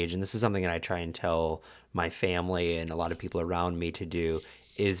and age, and this is something that I try and tell my family and a lot of people around me to do,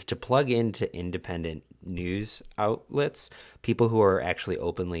 is to plug into independent news outlets, people who are actually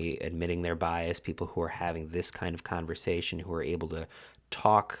openly admitting their bias, people who are having this kind of conversation, who are able to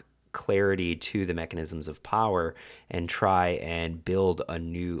talk clarity to the mechanisms of power and try and build a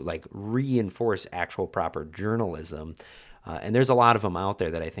new, like reinforce actual proper journalism. And there's a lot of them out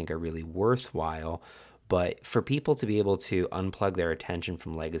there that I think are really worthwhile. But for people to be able to unplug their attention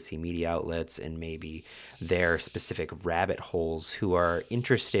from legacy media outlets and maybe their specific rabbit holes, who are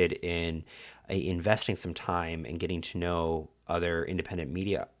interested in investing some time and getting to know other independent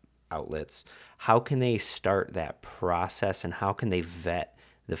media outlets, how can they start that process and how can they vet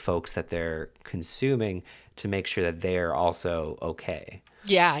the folks that they're consuming to make sure that they're also okay?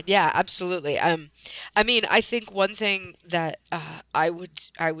 Yeah, yeah, absolutely. I mean, I think one thing that I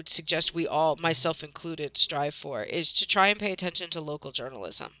would suggest we all, myself included, strive for is to try and pay attention to local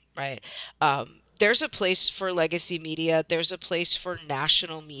journalism, right? There's a place for legacy media, there's a place for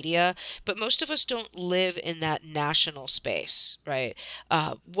national media, but most of us don't live in that national space, right?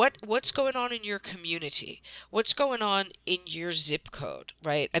 What's going on in your community? What's going on in your zip code,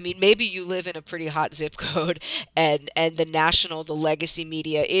 right? I mean, maybe you live in a pretty hot zip code, and the legacy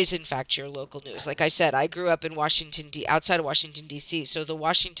media is in fact your local news. Like I said, I grew up in outside of Washington D.C., so the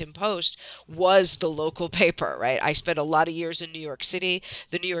Washington Post was the local paper, right? I spent a lot of years in New York City.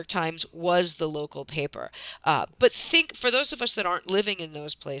 The New York Times was the local local paper. But think, for those of us that aren't living in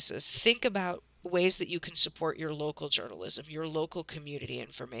those places, think about ways that you can support your local journalism, your local community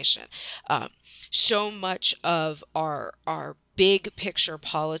information. Um, so much of our big picture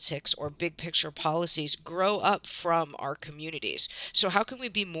politics or big picture policies grow up from our communities. So how can we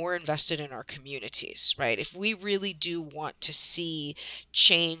be more invested in our communities, right? If we really do want to see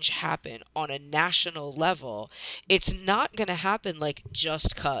change happen on a national level, it's not going to happen like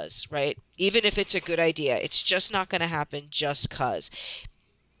just cuz, right? Even if it's a good idea, it's just not going to happen just cuz.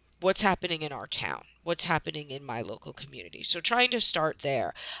 What's happening in our town? What's happening in my local community? So trying to start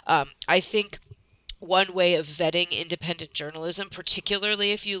there. I think one way of vetting independent journalism,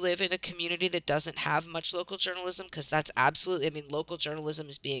 particularly if you live in a community that doesn't have much local journalism, because that's absolutely, I mean, local journalism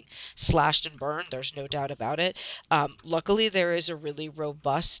is being slashed and burned. There's no doubt about it. Luckily, there is a really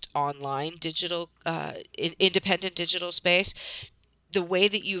robust online digital, independent digital space. The way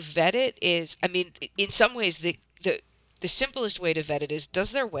that you vet it is, I mean, in some ways, the simplest way to vet it is,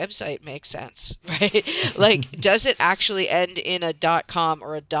 does their website make sense, right? Like, does it actually end in a .com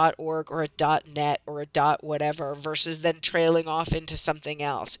or a .org or a .net or a whatever versus then trailing off into something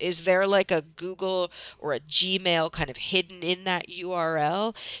else? Is there like a Google or a Gmail kind of hidden in that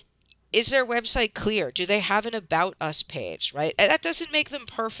URL? Is their website clear? Do they have an About Us page, right? And that doesn't make them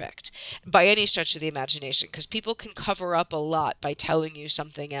perfect by any stretch of the imagination, because people can cover up a lot by telling you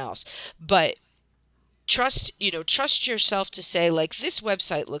something else. But trust yourself to say, like, this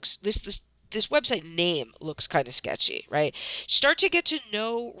website looks, this website name looks kind of sketchy, right? Start to get to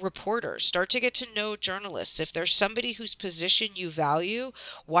know reporters, start to get to know journalists. If there's somebody whose position you value,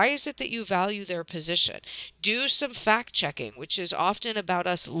 why is it that you value their position? Do some fact checking, which is often about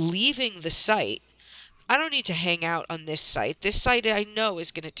us leaving the site. I don't need to hang out on this site. This site I know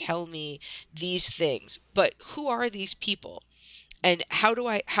is going to tell me these things, but who are these people? And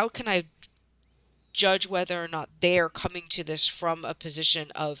how can I judge whether or not they are coming to this from a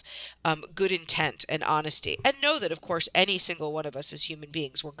position of good intent and honesty? And know that, of course, any single one of us as human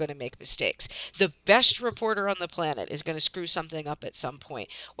beings, we're going to make mistakes. The best reporter on the planet is going to screw something up at some point.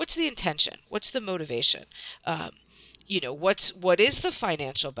 What's the intention? What's the motivation? What is the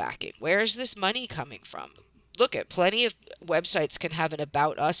financial backing? Where is this money coming from? Look, at plenty of websites can have an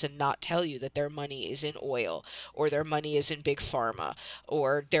About Us and not tell you that their money is in oil, or their money is in big pharma,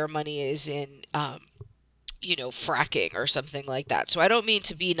 or their money is in fracking or something like that. So I don't mean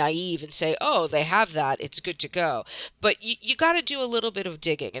to be naive and say, oh, they have that, it's good to go. But you got to do a little bit of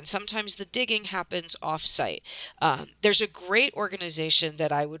digging, and sometimes the digging happens off-site. There's a great organization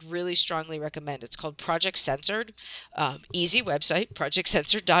that I would really strongly recommend. It's called Project Censored. Easy website,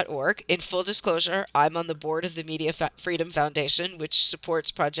 projectcensored.org. In full disclosure, I'm on the board of the Media Freedom Foundation, which supports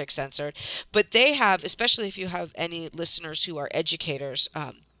Project Censored. But they have, especially if you have any listeners who are educators,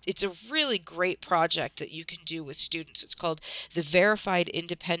 it's a really great project that you can do with students. It's called the Verified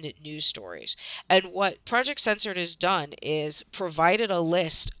Independent News Stories. And what Project Censored has done is provided a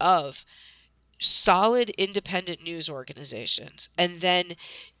list of solid independent news organizations. And then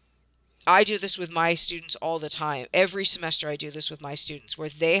I do this with my students all the time. Every semester I do this with my students, where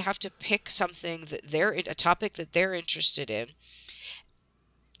they have to pick something that a topic that they're interested in,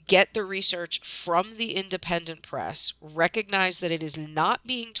 get the research from the independent press, recognize that it is not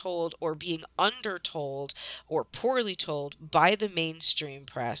being told or being undertold or poorly told by the mainstream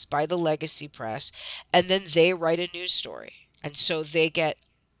press, by the legacy press, and then they write a news story. And so they get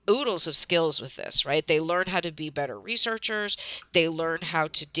oodles of skills with this, right? They learn how to be better researchers. They learn how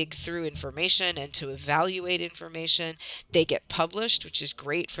to dig through information and to evaluate information. They get published, which is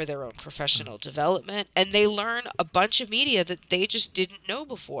great for their own professional development. And they learn a bunch of media that they just didn't know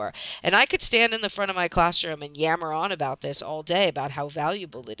before. And I could stand in the front of my classroom and yammer on about this all day, about how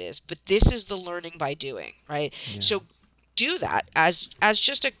valuable it is. But this is the learning by doing, right? Yeah. So do that as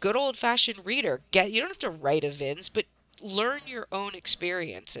just a good old-fashioned reader. You don't have to write a Vins, but learn your own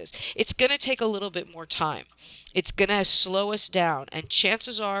experiences. It's going to take a little bit more time. It's going to slow us down, and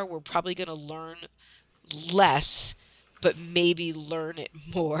chances are we're probably going to learn less, but maybe learn it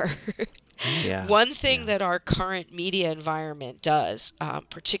more. Yeah. One thing that our current media environment does,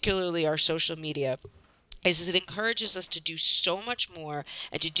 particularly our social media, is it encourages us to do so much more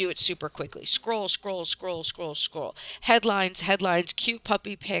and to do it super quickly. Scroll, scroll, scroll, scroll, scroll. Headlines, cute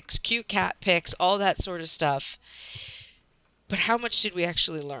puppy pics, cute cat pics, all that sort of stuff. But how much did we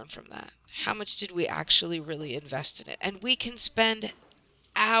actually learn from that? How much did we actually really invest in it? And we can spend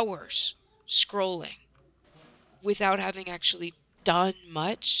hours scrolling without having actually done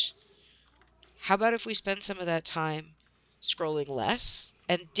much. How about if we spend some of that time scrolling less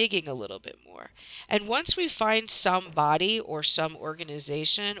and digging a little bit more. And once we find some body or some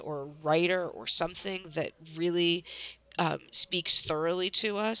organization or writer or something that really speaks thoroughly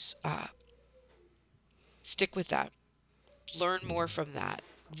to us, stick with that. Learn more from that.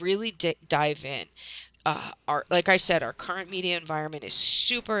 Really dive in. Our, like I said, our current media environment is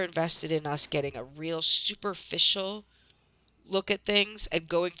super invested in us getting a real superficial look at things and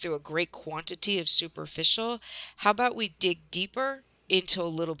going through a great quantity of superficial. How about we dig deeper into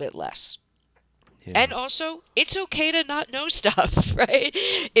a little bit less? Yeah. And also, it's okay to not know stuff, right?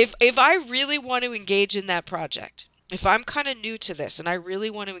 If I really want to engage in that project, if I'm kind of new to this and I really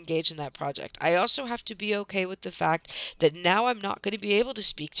want to engage in that project, I also have to be okay with the fact that now I'm not going to be able to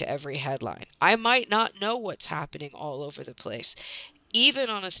speak to every headline. I might not know what's happening all over the place, even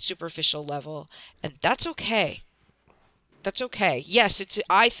on a superficial level, and that's okay. That's okay. Yes, it's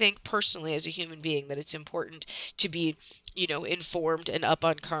I think personally as a human being that it's important to be, informed and up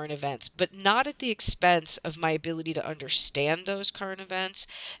on current events, but not at the expense of my ability to understand those current events,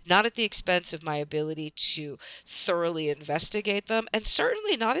 not at the expense of my ability to thoroughly investigate them, and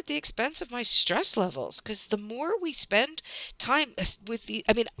certainly not at the expense of my stress levels, because the more we spend time with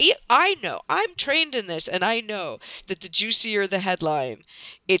I mean, I know, I'm trained in this and I know that the juicier the headline,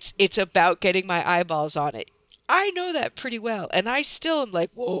 it's about getting my eyeballs on it. I know that pretty well, and I still am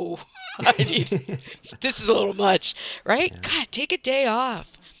like, whoa, I need this is a little much, right? Yeah. God, take a day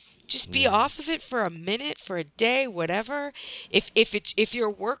off. Just be Yeah. off of it for a minute, for a day, whatever. If your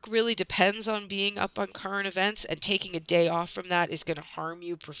work really depends on being up on current events and taking a day off from that is going to harm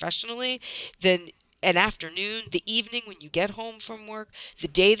you professionally, then an afternoon, the evening when you get home from work, the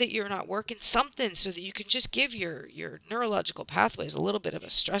day that you're not working, something so that you can just give your neurological pathways a little bit of a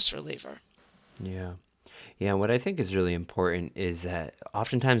stress reliever. Yeah. Yeah, what I think is really important is that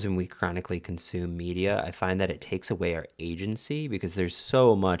oftentimes when we chronically consume media, I find that it takes away our agency because there's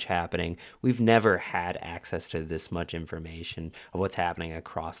so much happening. We've never had access to this much information of what's happening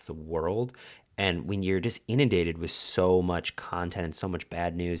across the world. And when you're just inundated with so much content and so much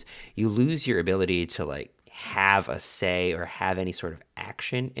bad news, you lose your ability to like have a say or have any sort of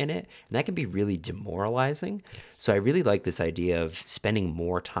action in it. And that can be really demoralizing. So I really like this idea of spending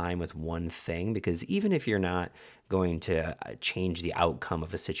more time with one thing because even if you're not going to change the outcome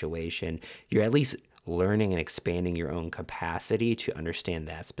of a situation, you're at least learning and expanding your own capacity to understand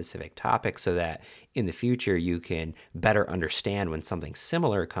that specific topic so that in the future you can better understand when something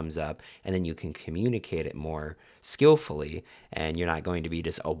similar comes up and then you can communicate it more skillfully and you're not going to be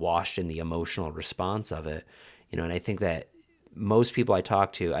just awash in the emotional response of it. And I think that most people I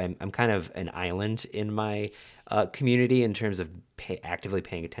talk to, I'm kind of an island in my community in terms of actively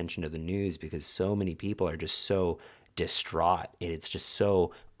paying attention to the news because so many people are just so distraught and it's just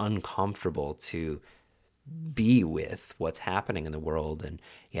so uncomfortable to be with what's happening in the world. And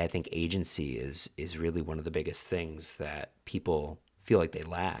yeah, I think agency is really one of the biggest things that people feel like they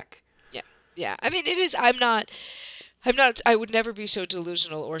lack. Yeah. Yeah. I mean, it is I would never be so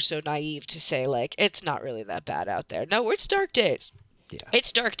delusional or so naive to say like it's not really that bad out there. No, it's dark days. Yeah.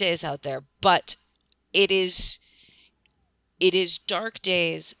 It's dark days out there, but it is it is dark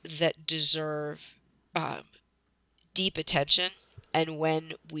days that deserve um, deep attention. And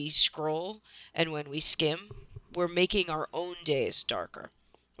when we scroll and when we skim, we're making our own days darker,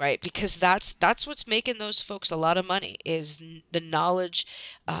 right? Because that's what's making those folks a lot of money is the knowledge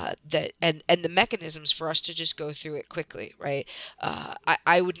that and the mechanisms for us to just go through it quickly, right?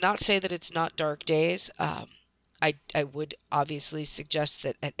 I would not say that it's not dark days. I would obviously suggest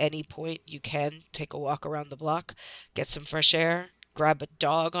that at any point you can take a walk around the block, get some fresh air, grab a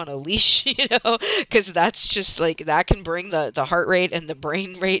dog on a leash, because that's just like that can bring the heart rate and the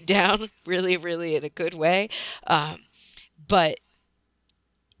brain rate down really, really in a good way. But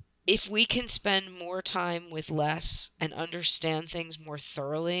if we can spend more time with less and understand things more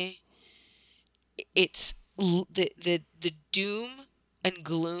thoroughly, it's the doom and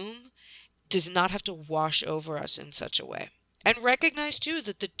gloom does not have to wash over us in such a way. And recognize too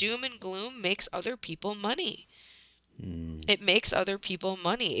that the doom and gloom makes other people money. Mm, It makes other people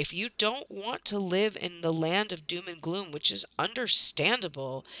money. If you don't want to live in the land of doom and gloom, which is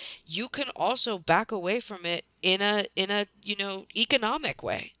understandable, you can also back away from it in a economic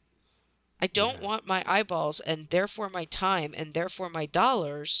way. I don't yeah. want my eyeballs and therefore my time and therefore my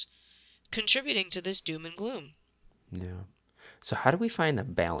dollars contributing to this doom and gloom. Yeah. So how do we find the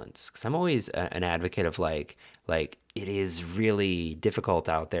balance? Because I'm always an advocate of like it is really difficult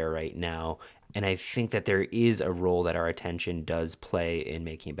out there right now, And I think that there is a role that our attention does play in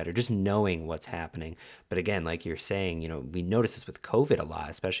making it better, just knowing what's happening. But again, like you're saying, we notice this with COVID a lot,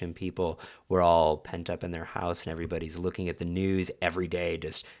 especially when people were all pent up in their house and everybody's looking at the news every day,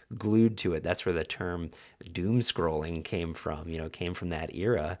 just glued to it. That's where the term doom scrolling came from, came from that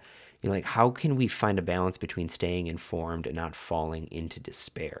era. Like, how can we find a balance between staying informed and not falling into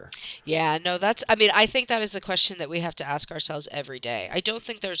despair? Yeah, no, I mean, I think that is a question that we have to ask ourselves every day. I don't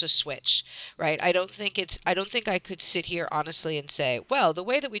think there's a switch, right? I don't think I could sit here honestly and say, well, the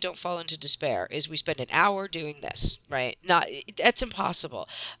way that we don't fall into despair is we spend an hour doing this, right? Not, that's impossible.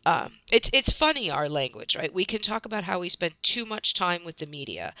 It's funny, our language, right? We can talk about how we spend too much time with the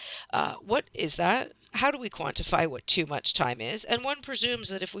media. What is that? How do we quantify what too much time is? And one presumes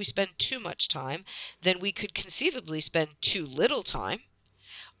that if we spend too much time, then we could conceivably spend too little time,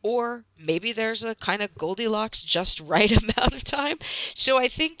 or maybe there's a kind of Goldilocks just right amount of time. So I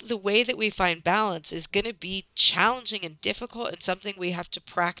think the way that we find balance is going to be challenging and difficult, and something we have to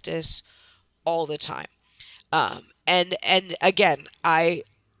practice all the time. And again, I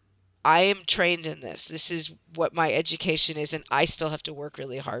am trained in this. This is what my education is, and I still have to work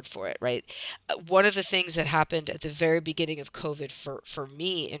really hard for it, right? One of the things that happened at the very beginning of COVID for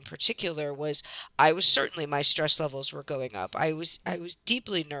me in particular was my stress levels were going up. I was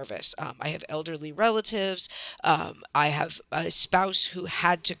deeply nervous. I have elderly relatives. I have a spouse who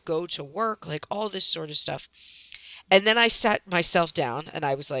had to go to work, like all this sort of stuff. And then I sat myself down and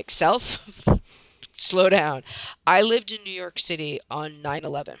I was like, self, slow down. I lived in New York City on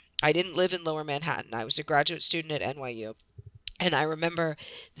 9/11. I didn't live in Lower Manhattan. I was a graduate student at NYU. And I remember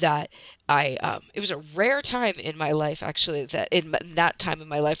that it was a rare time in my life, actually, that in that time in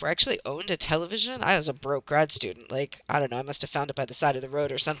my life where I actually owned a television. I was a broke grad student. Like, I don't know, I must have found it by the side of the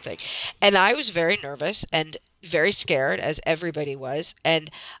road or something. And I was very nervous and very scared, as everybody was.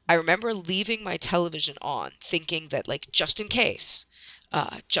 And I remember leaving my television on, thinking that, like, just in case,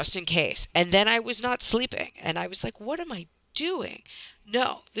 just in case. And then I was not sleeping. And I was like, what am I doing?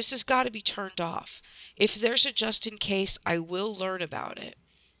 No, this has got to be turned off. If there's a just in case, I will learn about it.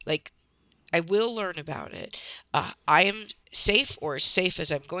 Like, I will learn about it. I am safe, or as safe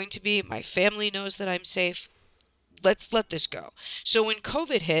as I'm going to be. My family knows that I'm safe. Let's let this go. So when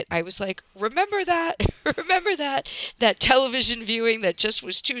COVID hit, I was like, remember that? Remember that television viewing that just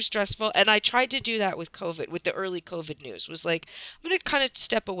was too stressful? And I tried to do that with COVID, with the early COVID news. Was like, I'm going to kind of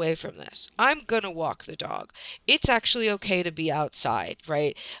step away from this. I'm going to walk the dog. It's actually okay to be outside,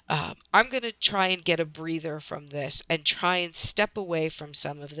 right? I'm going to try and get a breather from this and try and step away from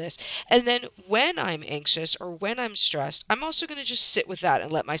some of this. And then when I'm anxious or when I'm stressed, I'm also going to just sit with that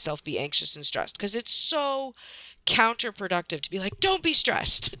and let myself be anxious and stressed, because it's so counterproductive to be like, don't be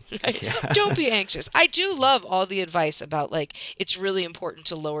stressed, right? Yeah. Don't be anxious. I do love all the advice about, like, it's really important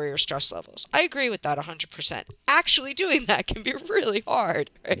to lower your stress levels. I agree with that 100%. Actually doing that can be really hard,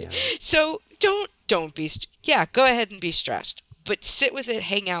 right? Yeah. So don't be, yeah, go ahead and be stressed, but sit with it,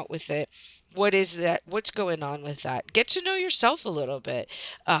 hang out with it. What is that? What's going on with that? Get to know yourself a little bit.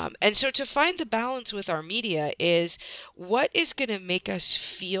 And so to find the balance with our media is, what is going to make us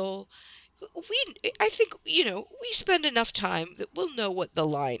feel, I think, we spend enough time that we'll know what the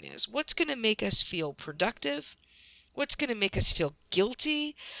line is. What's going to make us feel productive? What's going to make us feel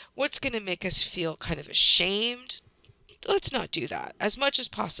guilty? What's going to make us feel kind of ashamed? Let's not do that. As much as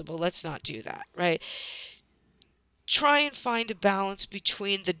possible, let's not do that, right? Try and find a balance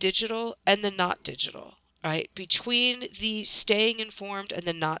between the digital and the not digital, right? Between the staying informed and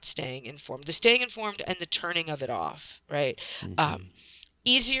the not staying informed, the staying informed and the turning of it off, right? Hmm.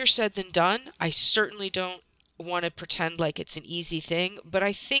 Easier said than done. I certainly don't want to pretend like it's an easy thing, but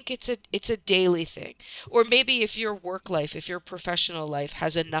I think it's a daily thing. Or maybe if your work life, if your professional life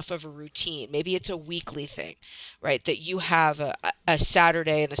has enough of a routine, maybe it's a weekly thing, right? That you have a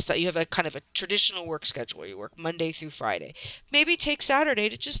Saturday and you have a kind of a traditional work schedule. You work Monday through Friday. Maybe take Saturday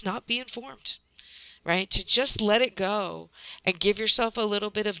to just not be informed, right? To just let it go and give yourself a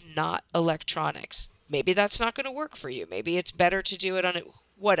little bit of not electronics. Maybe that's not going to work for you. Maybe it's better to do it on it,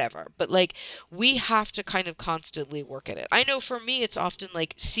 whatever. But like, we have to kind of constantly work at it. I know for me, it's often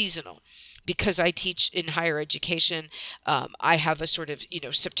like seasonal, because I teach in higher education. I have a sort of,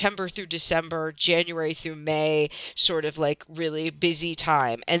 September through December, January through May, sort of like really busy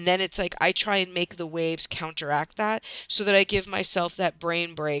time. And then it's like I try and make the waves counteract that, so that I give myself that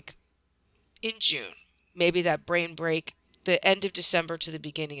brain break in June, maybe that brain break the end of December to the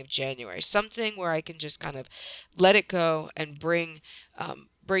beginning of January, something where I can just kind of let it go and bring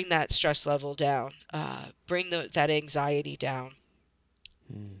that stress level down, bring that anxiety down.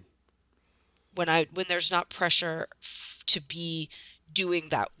 Mm. When there's not pressure to be doing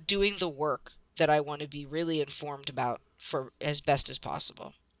the work that I want to be really informed about for as best as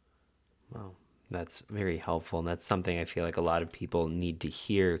possible. Well, that's very helpful, and that's something I feel like a lot of people need to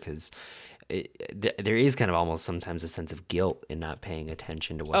hear, because there is kind of almost sometimes a sense of guilt in not paying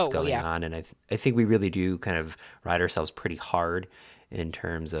attention to what's Oh, well, going yeah. on, and I think we really do kind of ride ourselves pretty hard in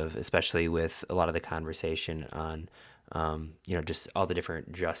terms of, especially with a lot of the conversation on, just all the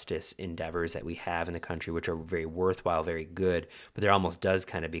different justice endeavors that we have in the country, which are very worthwhile, very good. But there almost does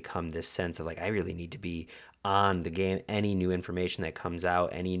kind of become this sense of like, I really need to be on the game. Any new information that comes out,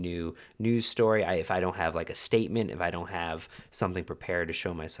 any new news story, if I don't have like a statement, if I don't have something prepared to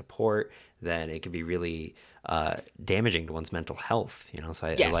show my support, then it can be really damaging to one's mental health. So I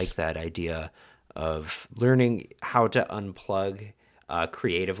like Yes. that idea of learning how to unplug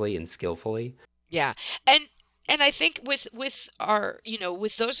creatively and skillfully. Yeah. And I think with our,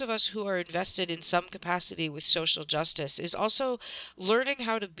 with those of us who are invested in some capacity with social justice is also learning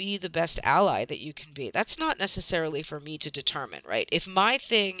how to be the best ally that you can be. That's not necessarily for me to determine, right? If my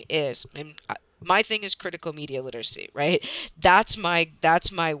thing is critical media literacy, right? That's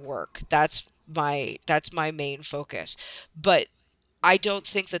my work. That's my main focus. But I don't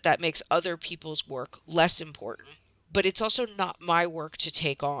think that that makes other people's work less important. But it's also not my work to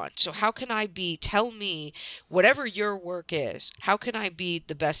take on. So, how can tell me, whatever your work is, how can I be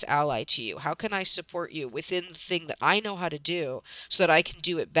the best ally to you? How can I support you within the thing that I know how to do so that I can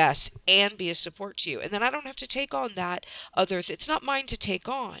do it best and be a support to you? And then I don't have to take on that it's not mine to take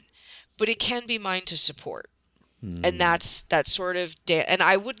on, but it can be mine to support. And Hmm. that's sort of and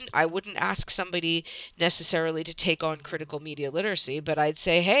I wouldn't ask somebody necessarily to take on critical media literacy, but I'd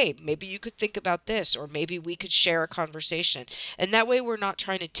say, hey, maybe you could think about this, or maybe we could share a conversation, and that way we're not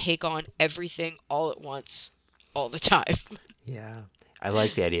trying to take on everything all at once all the time. Yeah. I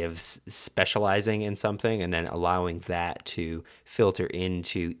like the idea of specializing in something and then allowing that to filter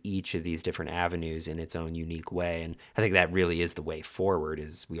into each of these different avenues in its own unique way. And I think that really is the way forward,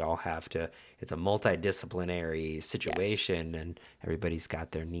 is we all have to, it's a multidisciplinary Yes. situation and everybody's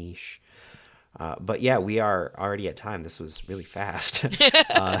got their niche. But yeah, we are already at time. This was really fast.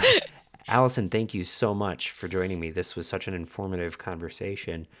 uh, Allison, thank you so much for joining me. This was such an informative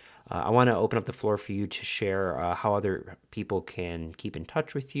conversation. I want to open up the floor for you to share how other people can keep in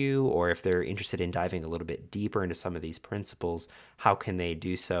touch with you, or if they're interested in diving a little bit deeper into some of these principles, how can they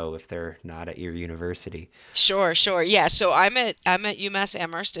do so if they're not at your university? Sure, sure. Yeah, so I'm at UMass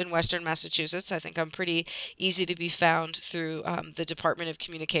Amherst in Western Massachusetts. I think I'm pretty easy to be found through the Department of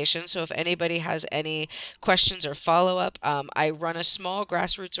Communication. So if anybody has any questions or follow up, I run a small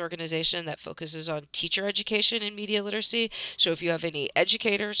grassroots organization that focuses on teacher education and media literacy. So if you have any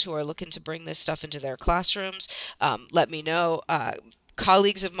educators who are looking to bring this stuff into their classrooms, let me know.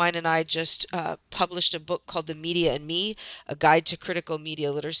 Colleagues of mine and I just published a book called The Media and Me, a guide to critical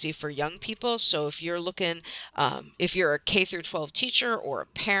media literacy for young people. So if you're a K through 12 teacher or a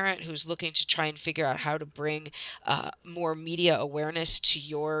parent who's looking to try and figure out how to bring more media awareness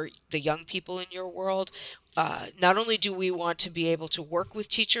to the young people in your world, not only do we want to be able to work with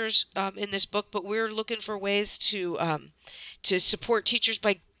teachers in this book, but we're looking for ways to support teachers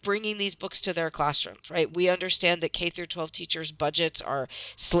by bringing these books to their classrooms, right? We understand that K through 12 teachers' budgets are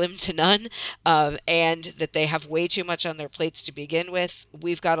slim to none, and that they have way too much on their plates to begin with.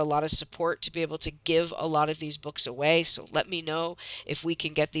 We've got a lot of support to be able to give a lot of these books away. So let me know if we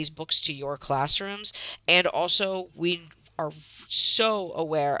can get these books to your classrooms. And also, we are so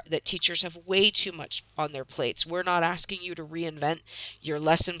aware that teachers have way too much on their plates. We're not asking you to reinvent your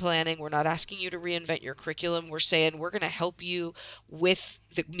lesson planning. We're not asking you to reinvent your curriculum. We're saying we're going to help you with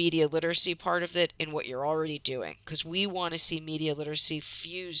the media literacy part of it in what you're already doing, because we want to see media literacy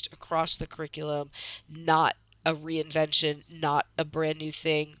fused across the curriculum, not a reinvention, not a brand new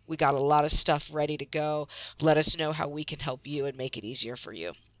thing. We got a lot of stuff ready to go. Let us know how we can help you and make it easier for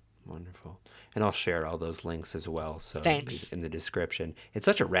you. Wonderful. And I'll share all those links as well. So Thanks. in the description, it's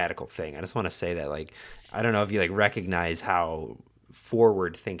such a radical thing. I just want to say that, like, I don't know if you like recognize how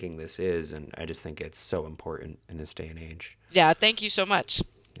forward thinking this is, and I just think it's so important in this day and age. Yeah, thank you so much.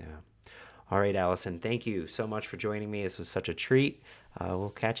 Yeah. All right, Allison, thank you so much for joining me. This was such a treat.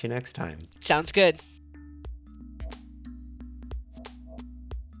 We'll catch you next time. Sounds good.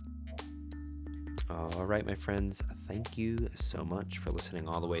 All right, my friends, thank you so much for listening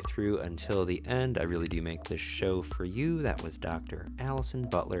all the way through until the end. I really do make this show for you. That was Dr. Allison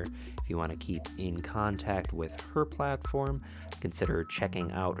Butler. If you want to keep in contact with her platform, consider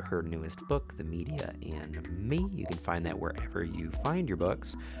checking out her newest book, The Media and Me. You can find that wherever you find your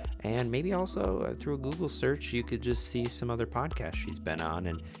books. And maybe also through a Google search, you could just see some other podcasts she's been on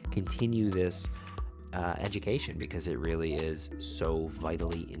and continue this education, because it really is so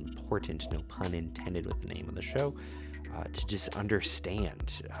vitally important, no pun intended with the name of the show, to just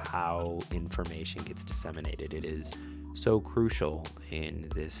understand how information gets disseminated. It is so crucial in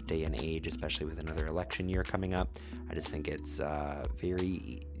this day and age, especially with another election year coming up. I just think it's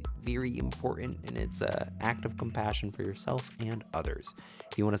very, very important, and it's an act of compassion for yourself and others.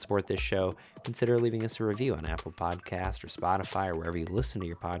 If you want to support this show, consider leaving us a review on Apple Podcast or Spotify or wherever you listen to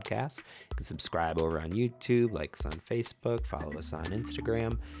your podcasts. You can subscribe over on YouTube, like us on Facebook, follow us on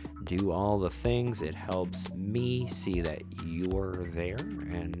Instagram, do all the things. It helps me see that you're there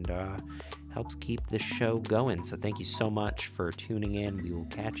and helps keep the show going. So thank you so much for tuning in. We will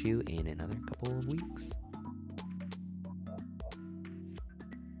catch you in another couple of weeks.